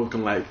boardroom, they're all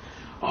kind of like,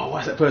 oh,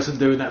 why's that person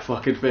doing that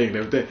fucking thing?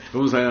 They're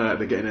almost like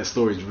they're getting their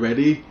stories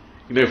ready,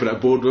 you know, for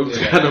that boardroom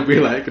to kind of be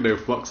like, you know,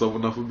 fuck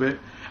someone up a bit.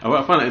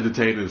 I find it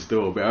entertaining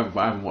still, but I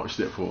haven't watched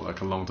it for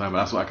like a long time. But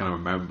that's what I kind of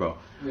remember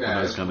on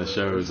those kind of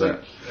shows.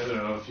 Like, I don't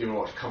know if you ever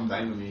watched Come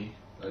Down With Me.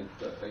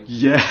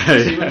 See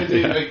when they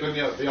do, like when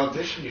they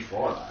audition you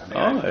for that,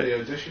 and the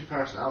audition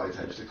personality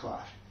types to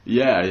clash.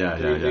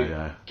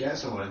 Get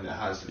someone in that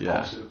has the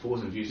opposite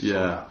opposing views.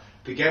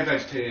 They get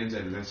vegetarians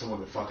in, and then someone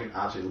that fucking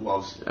absolutely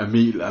loves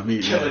meat,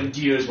 killing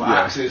deers with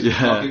axes,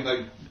 fucking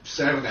like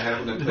serving the head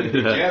on the plate.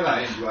 Get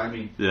that in, you know what I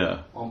mean?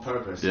 On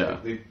purpose.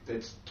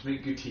 It's to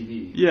make good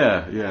TV.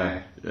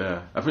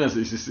 I think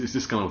it's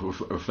just kind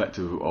of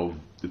reflective of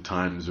the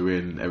times we're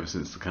in ever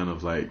since the kind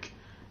of like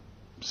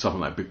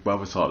something like Big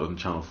Brother started on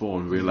Channel 4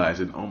 and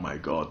realising, oh my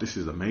god, this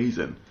is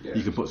amazing.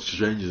 You can put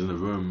strangers in a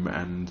room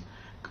and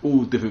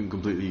all different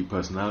completely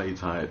personality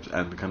types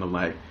and kind of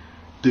like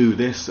do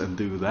this and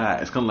do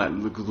that. It's kind of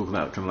like looking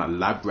at kind of like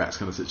lab rats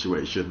kind of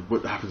situation.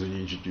 What happens when you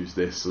introduce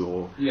this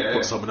or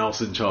put someone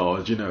else in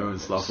charge, you know, and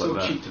stuff like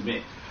that. So cheap to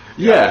make.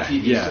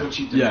 So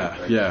cheap to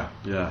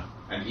make.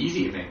 And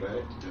easy to make,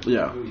 right? You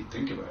don't really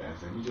think about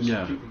anything. You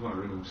just put people in a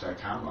room and set a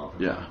camera up.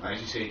 And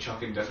as you say,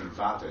 chuck in different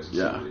factors and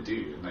see what they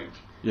do.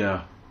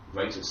 And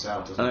writes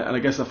itself. And I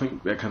guess I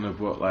think that kind of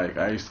what, like,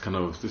 I used to kind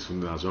of, this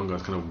when I was younger, I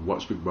was kind of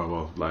watch Big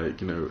Brother,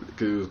 like, you know,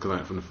 because it was kind of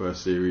like from the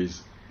first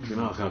series. You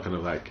know how kind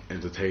of like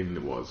entertaining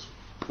it was.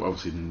 Well,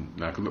 obviously,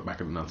 now I can look back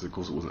at it now, of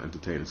course it wasn't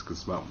entertaining, because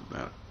it's about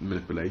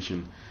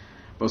manipulation.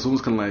 But it's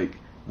almost kind of like,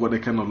 what they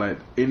kind of like,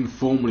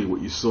 informally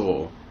what you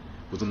saw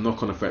was a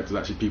knock-on effect of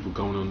actually people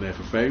going on there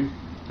for fame,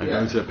 and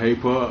going to the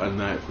paper, and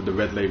like for the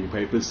red label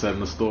papers,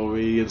 selling a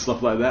story and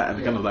stuff like that,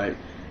 and kind of like,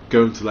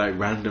 going to like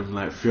random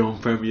like film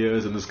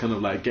premieres, and just kind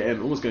of like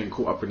almost getting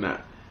caught up in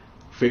that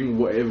thing,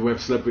 whatever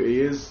celebrity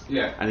is.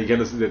 And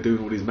again, they're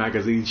doing all these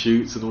magazine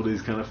shoots and all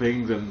these kind of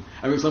things, and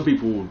I mean some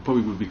people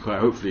probably would be quite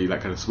hopefully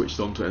like kind of switched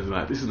onto it and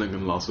like, this isn't going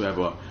to last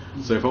forever.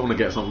 So if I want to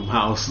get some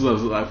house, like,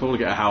 if I want to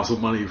get a house or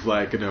money for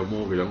like, you know, a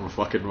mortgage, I'm going to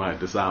fucking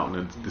write this out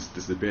and then just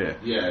disappear.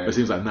 But it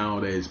seems like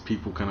nowadays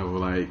people kind of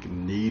like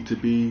need to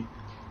be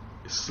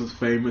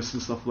famous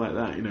and stuff like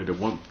that. You know, they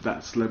want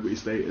that celebrity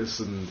status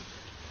and.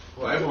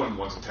 Well, everyone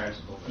wants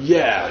attention. Everyone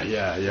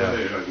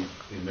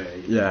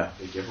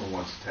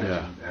wants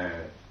attention.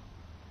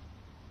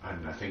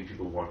 And I think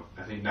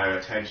I think now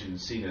attention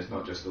is seen as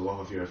not just the love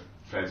of your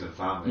friends and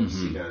family, it's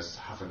seen as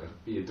having to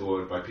be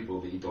adored by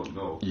people that you don't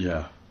know.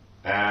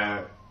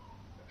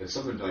 It's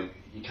something like,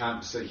 I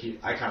can't sit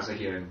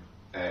here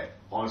and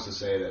honestly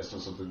say that it's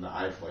not something that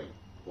I've like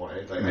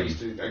wanted. Like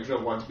I grew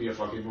up wanting to be a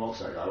fucking rock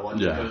star. I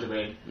wanted to play the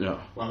rain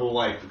my whole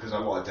life because I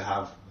wanted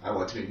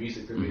to make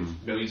music that made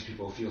millions of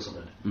people feel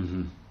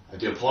something. I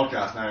do a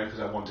podcast now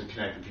because I want to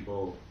connect with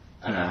people,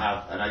 and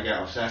I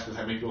get obsessed with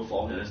how many people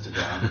follow me on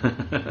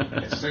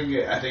Instagram. It's a thing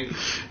I think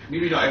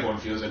maybe not everyone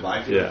feels it, but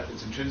I feel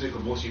it's intrinsic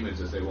of most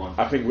humans as they want.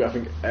 I think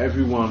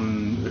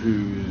everyone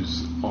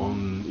who's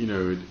on, you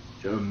know,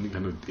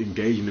 kind of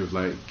engaging with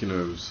like, you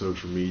know,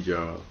 social media,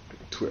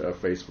 like Twitter,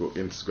 Facebook,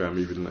 Instagram,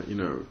 even like, you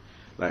know,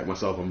 like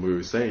myself and we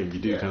were saying, you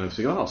do kind of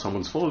think, oh,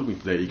 someone's followed me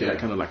today. You get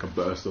kind of like a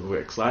burst of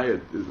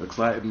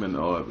excitement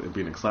or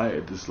being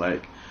excited. It's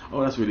like,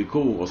 oh, that's really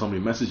cool. Or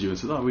somebody messages you and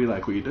says, oh, I really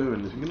like what you do.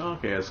 And you're thinking, oh,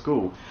 okay, that's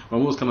cool. But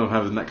I'm always kind of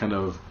having that kind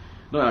of,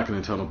 not like an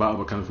internal battle,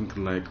 but kind of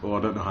thinking like, oh,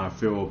 I don't know how I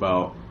feel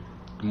about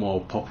the more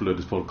popular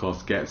this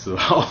podcast gets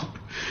about,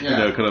 you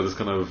know, kind of this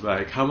kind of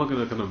like, how am I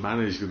going to kind of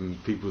manage when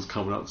people's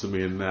coming up to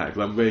me and that?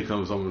 Because I'm very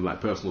kind of someone with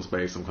like personal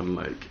space. I'm kind of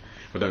like,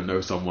 if I don't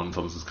know someone,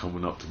 someone's just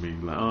coming up to me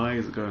like, oh,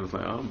 how's it going? It's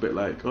like, oh, I'm a bit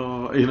like,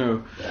 oh, you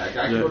know. Yeah, a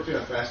guy came up to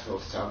a festival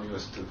to tell me to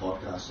listen to the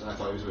podcast, and I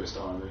thought he was going to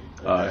start me.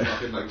 I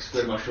fucking like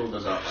squared my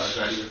shoulders up. I was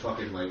ready to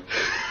fucking like,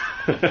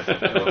 flick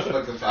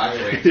the fag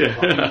away.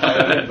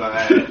 Yeah.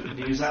 But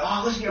he was like,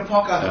 oh, listen to your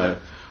podcast.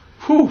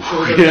 Whew.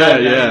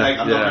 Yeah. Like,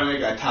 I'm not going to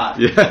get attacked.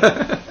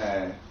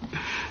 Yeah.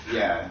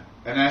 Yeah.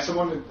 And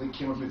someone that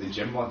came up with the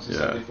gym once and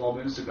said they follow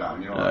me on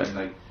Instagram, you know, and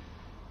like,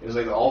 it was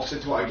like the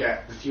opposite to what I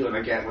get, the feeling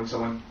I get when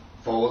someone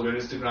follows me on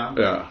Instagram.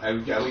 Yeah. I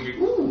would get like,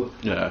 ooh.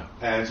 Yeah.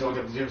 And so I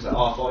got the gym and said,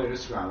 oh, I follow you on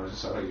Instagram. I was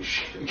just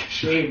like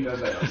ashamed. I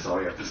was like, I'm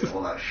sorry, I have to say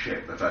all that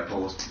shit that I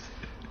post.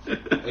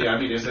 Yeah, I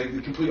mean, it's like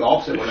the complete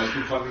opposite when I was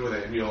confronted with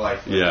it in real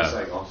life. It's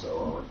like,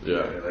 also,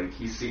 like,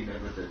 he's seen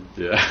everything.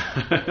 Yeah.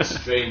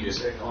 It's strange.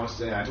 It's,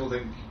 honestly, I don't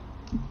think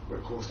we're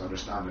close to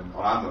understanding,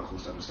 or I'm not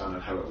close to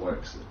understanding how it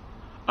works.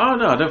 Oh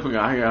no, I don't think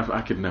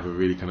I could never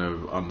really kind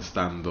of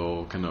understand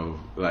or kind of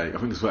like, I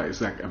think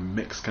it's like a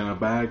mixed kind of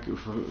bag,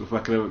 if I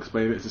could ever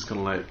explain it. It's just kind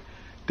of like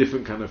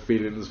different kind of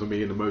feelings for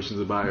me and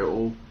emotions about it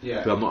all. Yeah.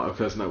 Because I'm not a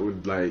person that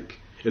would like.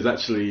 It's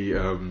actually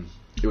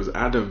it was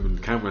Adam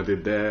and Cameron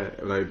did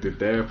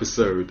their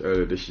episode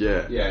earlier this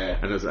year. Yeah.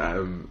 And it was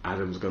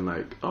Adam's gone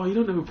like, oh, you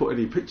don't ever put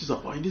any pictures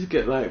up. Oh, you need to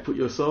get like put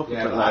yourself.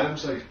 Yeah, but like,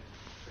 Adam's like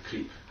a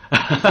creep.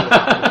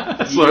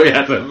 Sorry,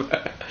 Adam.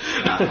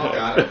 Nah, fuck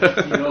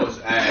Adam. He knows.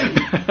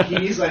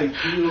 He's like,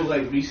 he will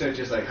like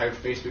researches like how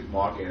Facebook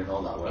marketing and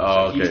all that works.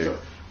 Oh, okay.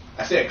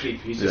 I say a creep.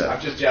 He's just, I'm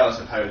just jealous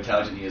of how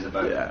intelligent he is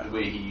about the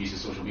way he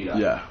uses social media.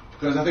 Yeah.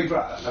 Because I think,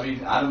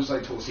 Adam's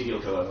like total serial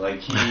killer.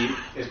 Like he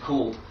is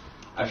cold.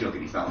 I feel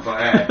like he's not,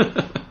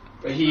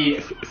 but he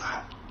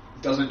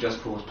doesn't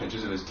just post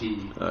pictures of his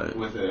tea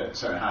with a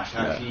certain hashtag.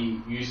 Yeah.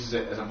 He uses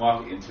it as a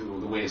marketing tool.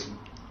 The way it's,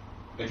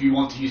 if you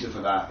want to use it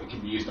for that, it can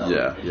be used that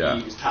way.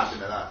 And he is tapped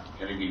into that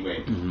in a good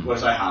way. Mm-hmm.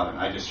 Whereas I haven't.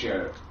 I just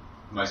share it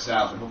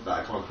myself and hope that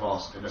I come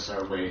across in a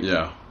certain way.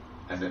 Yeah.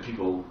 And that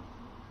people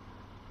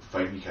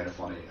find me kind of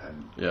funny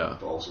and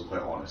but also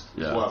quite honest.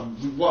 Yeah. So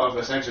what I've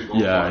essentially gone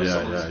for is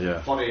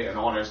someone funny and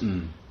honest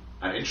and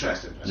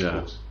interesting, I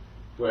suppose.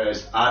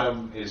 Whereas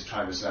Adam is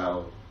trying to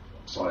sell.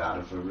 Sorry,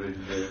 Adam, for ruining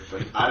it.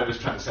 But Adam is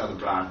trying to sell the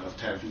brand of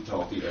 10 feet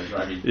tall theatre,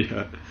 right? I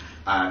mean,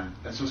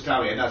 and so is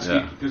Cammy, and that's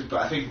because.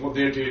 But I think what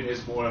they're doing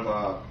is more of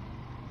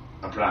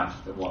a brand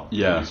than what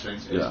Mood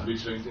Swings is. Mood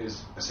Swings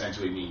is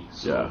essentially me,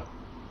 so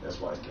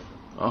that's why it's different.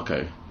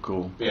 Okay,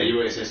 cool. But yeah, you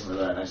were going to say something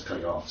there, and I just cut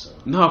you off. So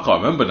no, I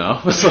can't remember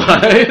now. That's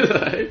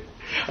right.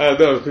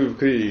 No, couldn't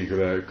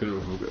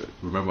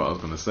remember what I was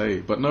going to say.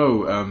 But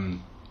no,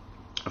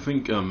 I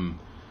think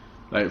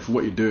like for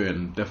what you're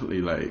doing,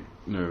 definitely like.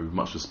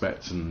 Much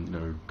respect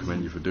and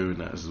commend you for doing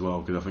that as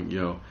well, because I think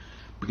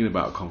beginning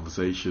about a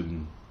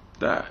conversation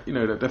that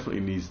that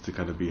definitely needs to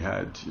kind of be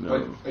had.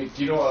 But like,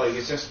 do you know what? Like,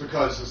 it's just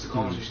because it's a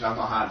conversation I've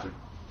not had for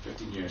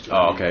 15 years.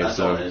 Oh, okay. That's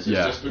all it is.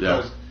 It's just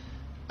because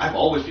I've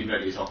always been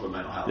ready to talk about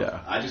mental health. Yeah.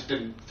 I just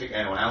didn't think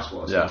anyone else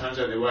was. Yeah. It turns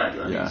out they were. Do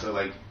you know what I mean? So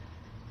like,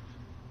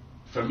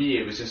 for me,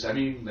 it was just. I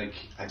mean, like,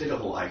 I did a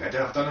whole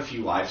I've done a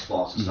few live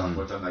spots and stuff.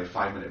 Where I've done like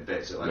 5-minute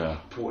bits at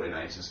like poetry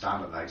nights and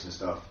stand-up nights and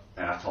stuff.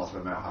 And I've talked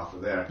about mental health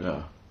there.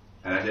 Yeah.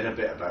 And I did a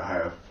bit about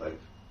how I've like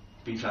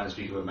been trying to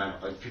speak about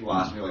mental. Like people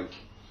ask me like,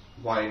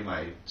 why am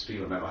I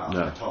speaking about mental health? Yeah.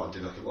 And I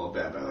did like a little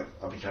bit about like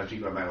I've been trying to speak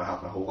about mental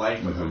health my whole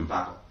life. Like I'm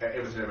back,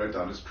 everything I've ever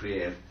done is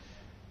creative.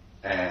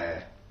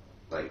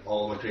 Like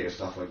all the creative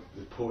stuff, like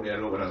the poetry I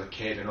wrote when I was a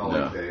kid, and all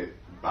like the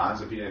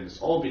bands I've been in. It's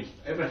all been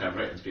everything I've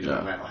written has been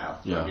about mental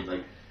health. Yeah. I mean,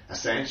 like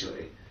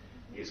essentially,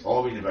 it's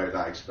all been about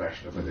that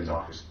expression of like the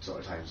darkest sort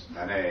of times.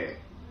 And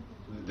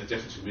the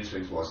difference with Mood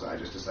Swings was that I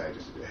just decided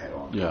just to do it head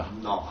on,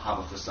 not have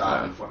a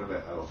facade in front of it,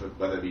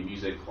 whether it be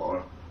music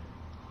or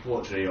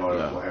poetry or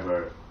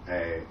whatever,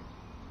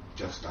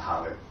 just to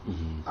have it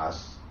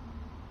as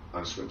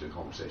unscripted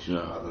conversation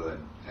rather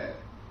than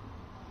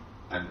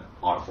an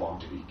art form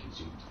to be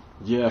consumed.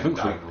 Yeah,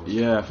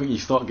 I think you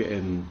start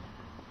getting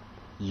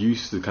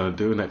used to kind of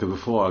doing that, because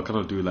before I kind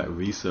of do like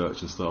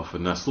research and stuff,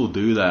 and I still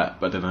do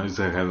that, but then I used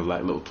to kind of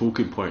like little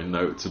talking point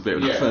notes a bit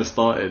when I first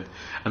started,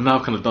 and now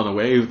I've kind of done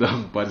away with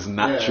them by this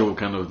natural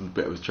kind of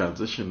bit of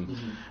transition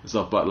and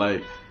stuff. But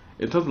like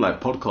in terms of like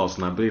podcasts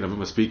in Aberdeen, I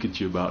remember speaking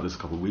to you about this a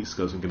couple of weeks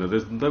ago, thinking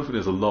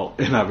there's a lot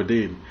in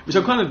Aberdeen, which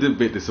I'm kind of a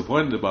bit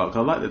disappointed about,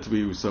 because I like there to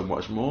be so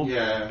much more.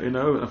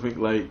 I think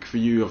like for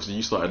you, obviously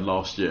you started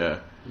last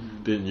year,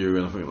 didn't you?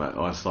 And I think like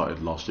I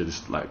started last year,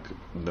 just like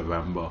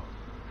November.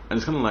 And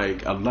it's kind of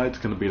like, I'd like to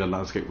kind of be in a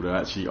landscape where there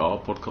actually are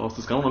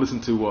podcasters. I want to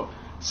listen to what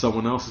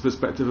someone else's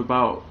perspective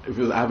about, if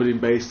it was Aberdeen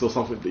based or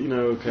something,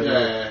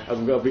 that,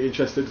 I'm going to be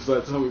interested.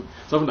 So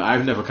something that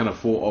I've never kind of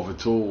thought of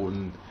at all,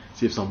 and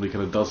see if somebody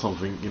kind of does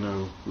something,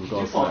 with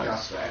regards to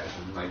podcasts for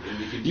anything, like, and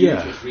you can do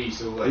it for free.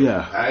 So, like,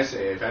 I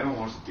say, if anyone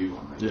wants to do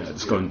one, like,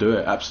 just go and do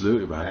it.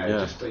 Absolutely, man.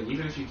 Just like,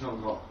 even if you've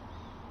not got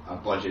a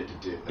budget to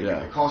do it,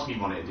 like, it costs me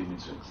money to do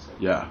Mood Swings.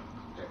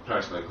 Like,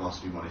 personally, it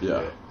costs me money to do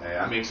it.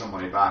 I make some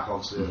money back,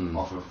 obviously,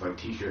 off of like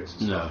t-shirts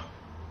and stuff.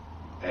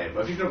 But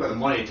if you've not got the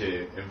money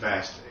to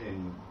invest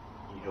in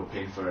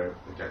paying for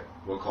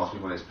what cost me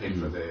money is paying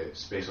for the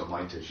space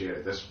online to share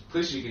it. There's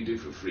places you can do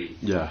it for free.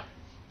 Yeah.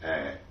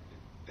 And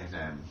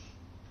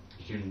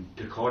you can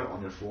record it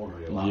on your phone or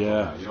your laptop.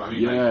 Yeah. You know what I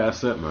mean? Yeah,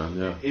 that's it, man.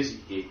 Yeah.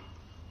 It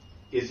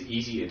is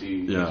easy to do.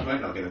 Yeah. You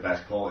might not get the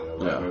best quality or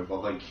whatever,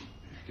 but like,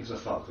 who gives a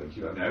fuck? Like,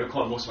 you know, I mean, I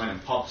record most of mine in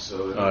POPs,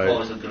 so the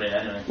qualities are great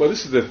anyway. Well,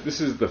 this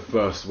is the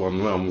first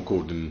one where I'm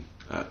recording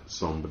at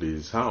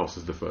somebody's house.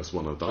 Is the first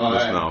one I've done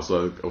this now.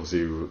 So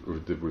obviously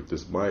with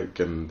this mic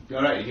and.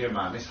 You're right here,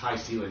 man. This high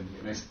ceiling,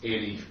 this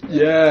airy.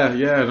 Yeah,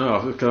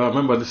 no. Cause I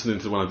remember listening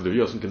to when I did the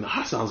video, I was thinking,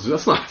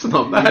 that's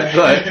not bad.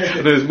 Like,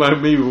 and there's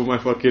me with all my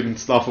fucking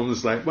stuff. I'm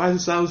just like, why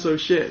does it sound so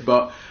shit?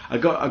 But I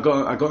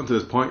got into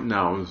this point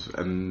now,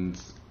 and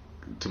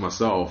to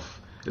myself,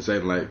 it's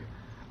saying like,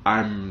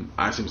 I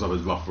see myself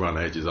as rough around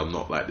the edges. I'm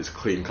not like this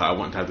clean cut. I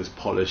want to have this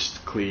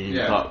polished, clean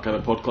cut kind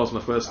of podcast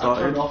when I first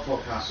started. I turned off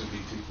podcasts would be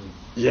too clean.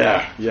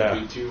 Yeah.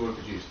 Be too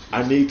overproduced.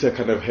 I need to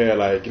kind of hear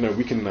like, you know,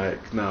 we can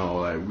like now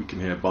like we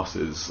can hear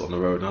buses on the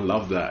road, and I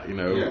love that, you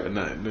know, and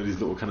that, you know, these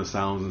little kind of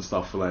sounds and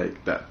stuff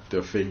like that.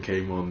 The thing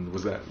came on.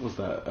 Was that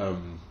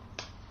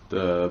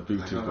the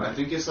Bluetooth? I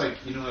think it's like,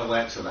 you know,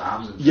 Alexa, the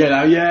Amazon.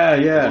 Yeah.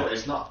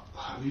 It's not.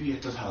 Maybe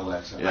it does have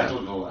Alexa. Yeah. I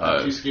don't know.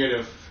 I'm too scared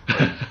of.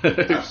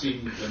 Like, I've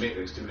seen The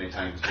Matrix too many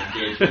times to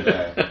engage with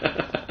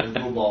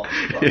robots,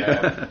 but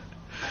I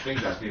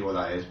think that's maybe what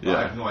that is. But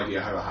I have no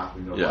idea how it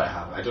happened or what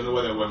happened. I don't know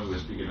whether when we were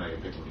speaking like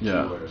it picked up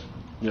keywords.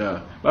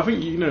 Yeah, but I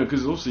think, you know,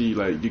 because obviously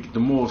like the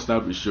more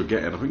established you're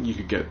getting, I think you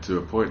could get to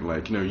a point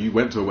like, you know, you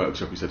went to a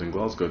workshop, you said, in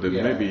Glasgow, then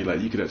maybe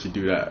like you could actually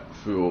do that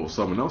for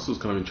someone else who's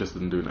kind of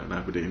interested in doing that in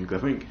Aberdeen.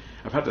 Because I think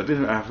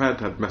I've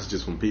had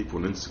messages from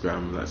people on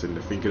Instagram that saying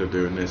they're thinking of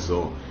doing this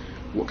or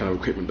what kind of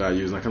equipment do I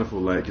use, and I kind of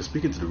feel like you're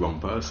speaking to the wrong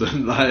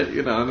person. Like,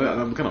 you know, and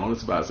I'm kind of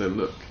honest about it, saying,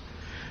 look,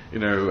 you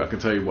know, I can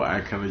tell you what I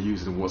kind of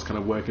use and what's kind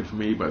of working for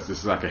me, but it's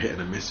just like a hit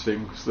and a miss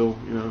thing still,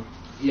 you know.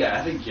 Yeah,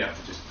 I think you have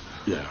to just.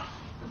 Yeah.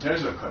 In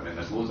terms of equipment,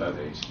 there's loads out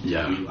there.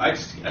 Yeah. I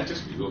just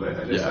googled it.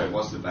 I just like,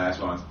 what's the best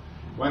one?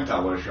 Went to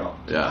a workshop.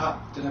 Yeah.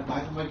 Did I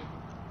buy the mic?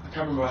 I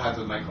can't remember I had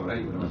the mic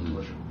already when I went to the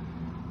workshop.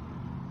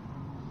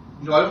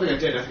 No, I don't think I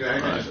did. I think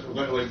I just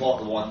literally bought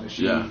the one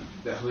that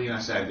that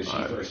Helena said that she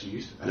first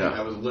used. I think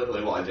that was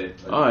literally what I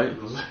did. Like,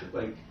 it was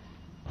like,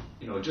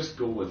 you know, just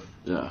go with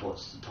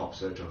what's the top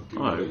search on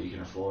Google that you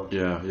can afford.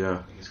 Yeah.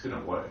 Like, it's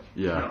gonna work.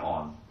 Yeah. Turn it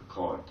on,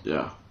 record.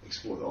 Yeah.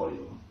 Export the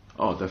audio.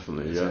 Oh,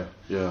 definitely.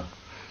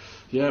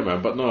 Yeah,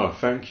 man. But no,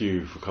 thank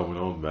you for coming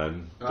on,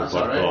 man. The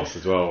podcast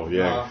as well.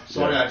 Yeah.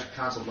 Sorry, I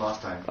cancelled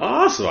last time.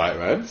 Oh, that's alright,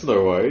 man. It's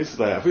no worries.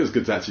 Like, I think it's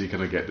good to actually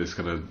kind of get this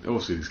kind of,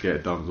 obviously just get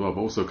it done as well,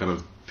 but also kind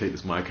of take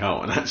this mic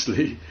out and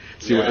actually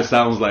see what it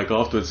sounds like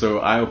afterwards. So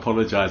I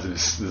apologise if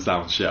this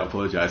sounds shit. I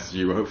apologise to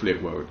you, but hopefully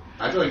it won't.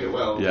 I don't think it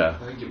will. Yeah.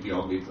 I think you'll be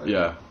on me. Like.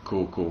 Yeah,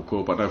 cool.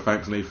 But no,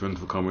 thanks Nathan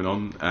for coming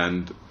on,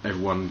 and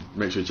everyone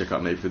make sure you check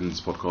out Nathan's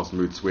podcast,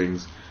 Mood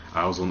Swings.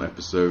 I was on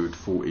episode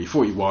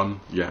 41.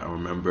 Yeah, I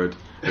remembered.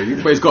 But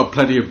he's got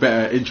plenty of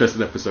better,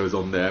 interesting episodes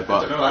on there.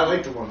 But I don't know. I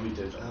liked the one we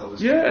did.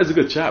 It was a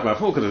good chat, man. I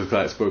thought we could have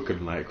like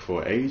spoken like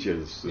for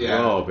ages as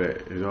well,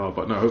 but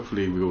no,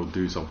 hopefully we will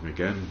do something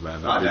again,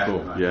 man. That'd be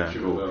cool. Man. Yeah,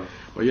 sure cool.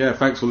 But yeah,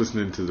 thanks for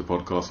listening to the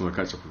podcast, and I'll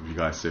catch up with you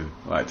guys soon.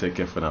 All right, take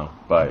care for now.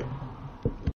 Bye.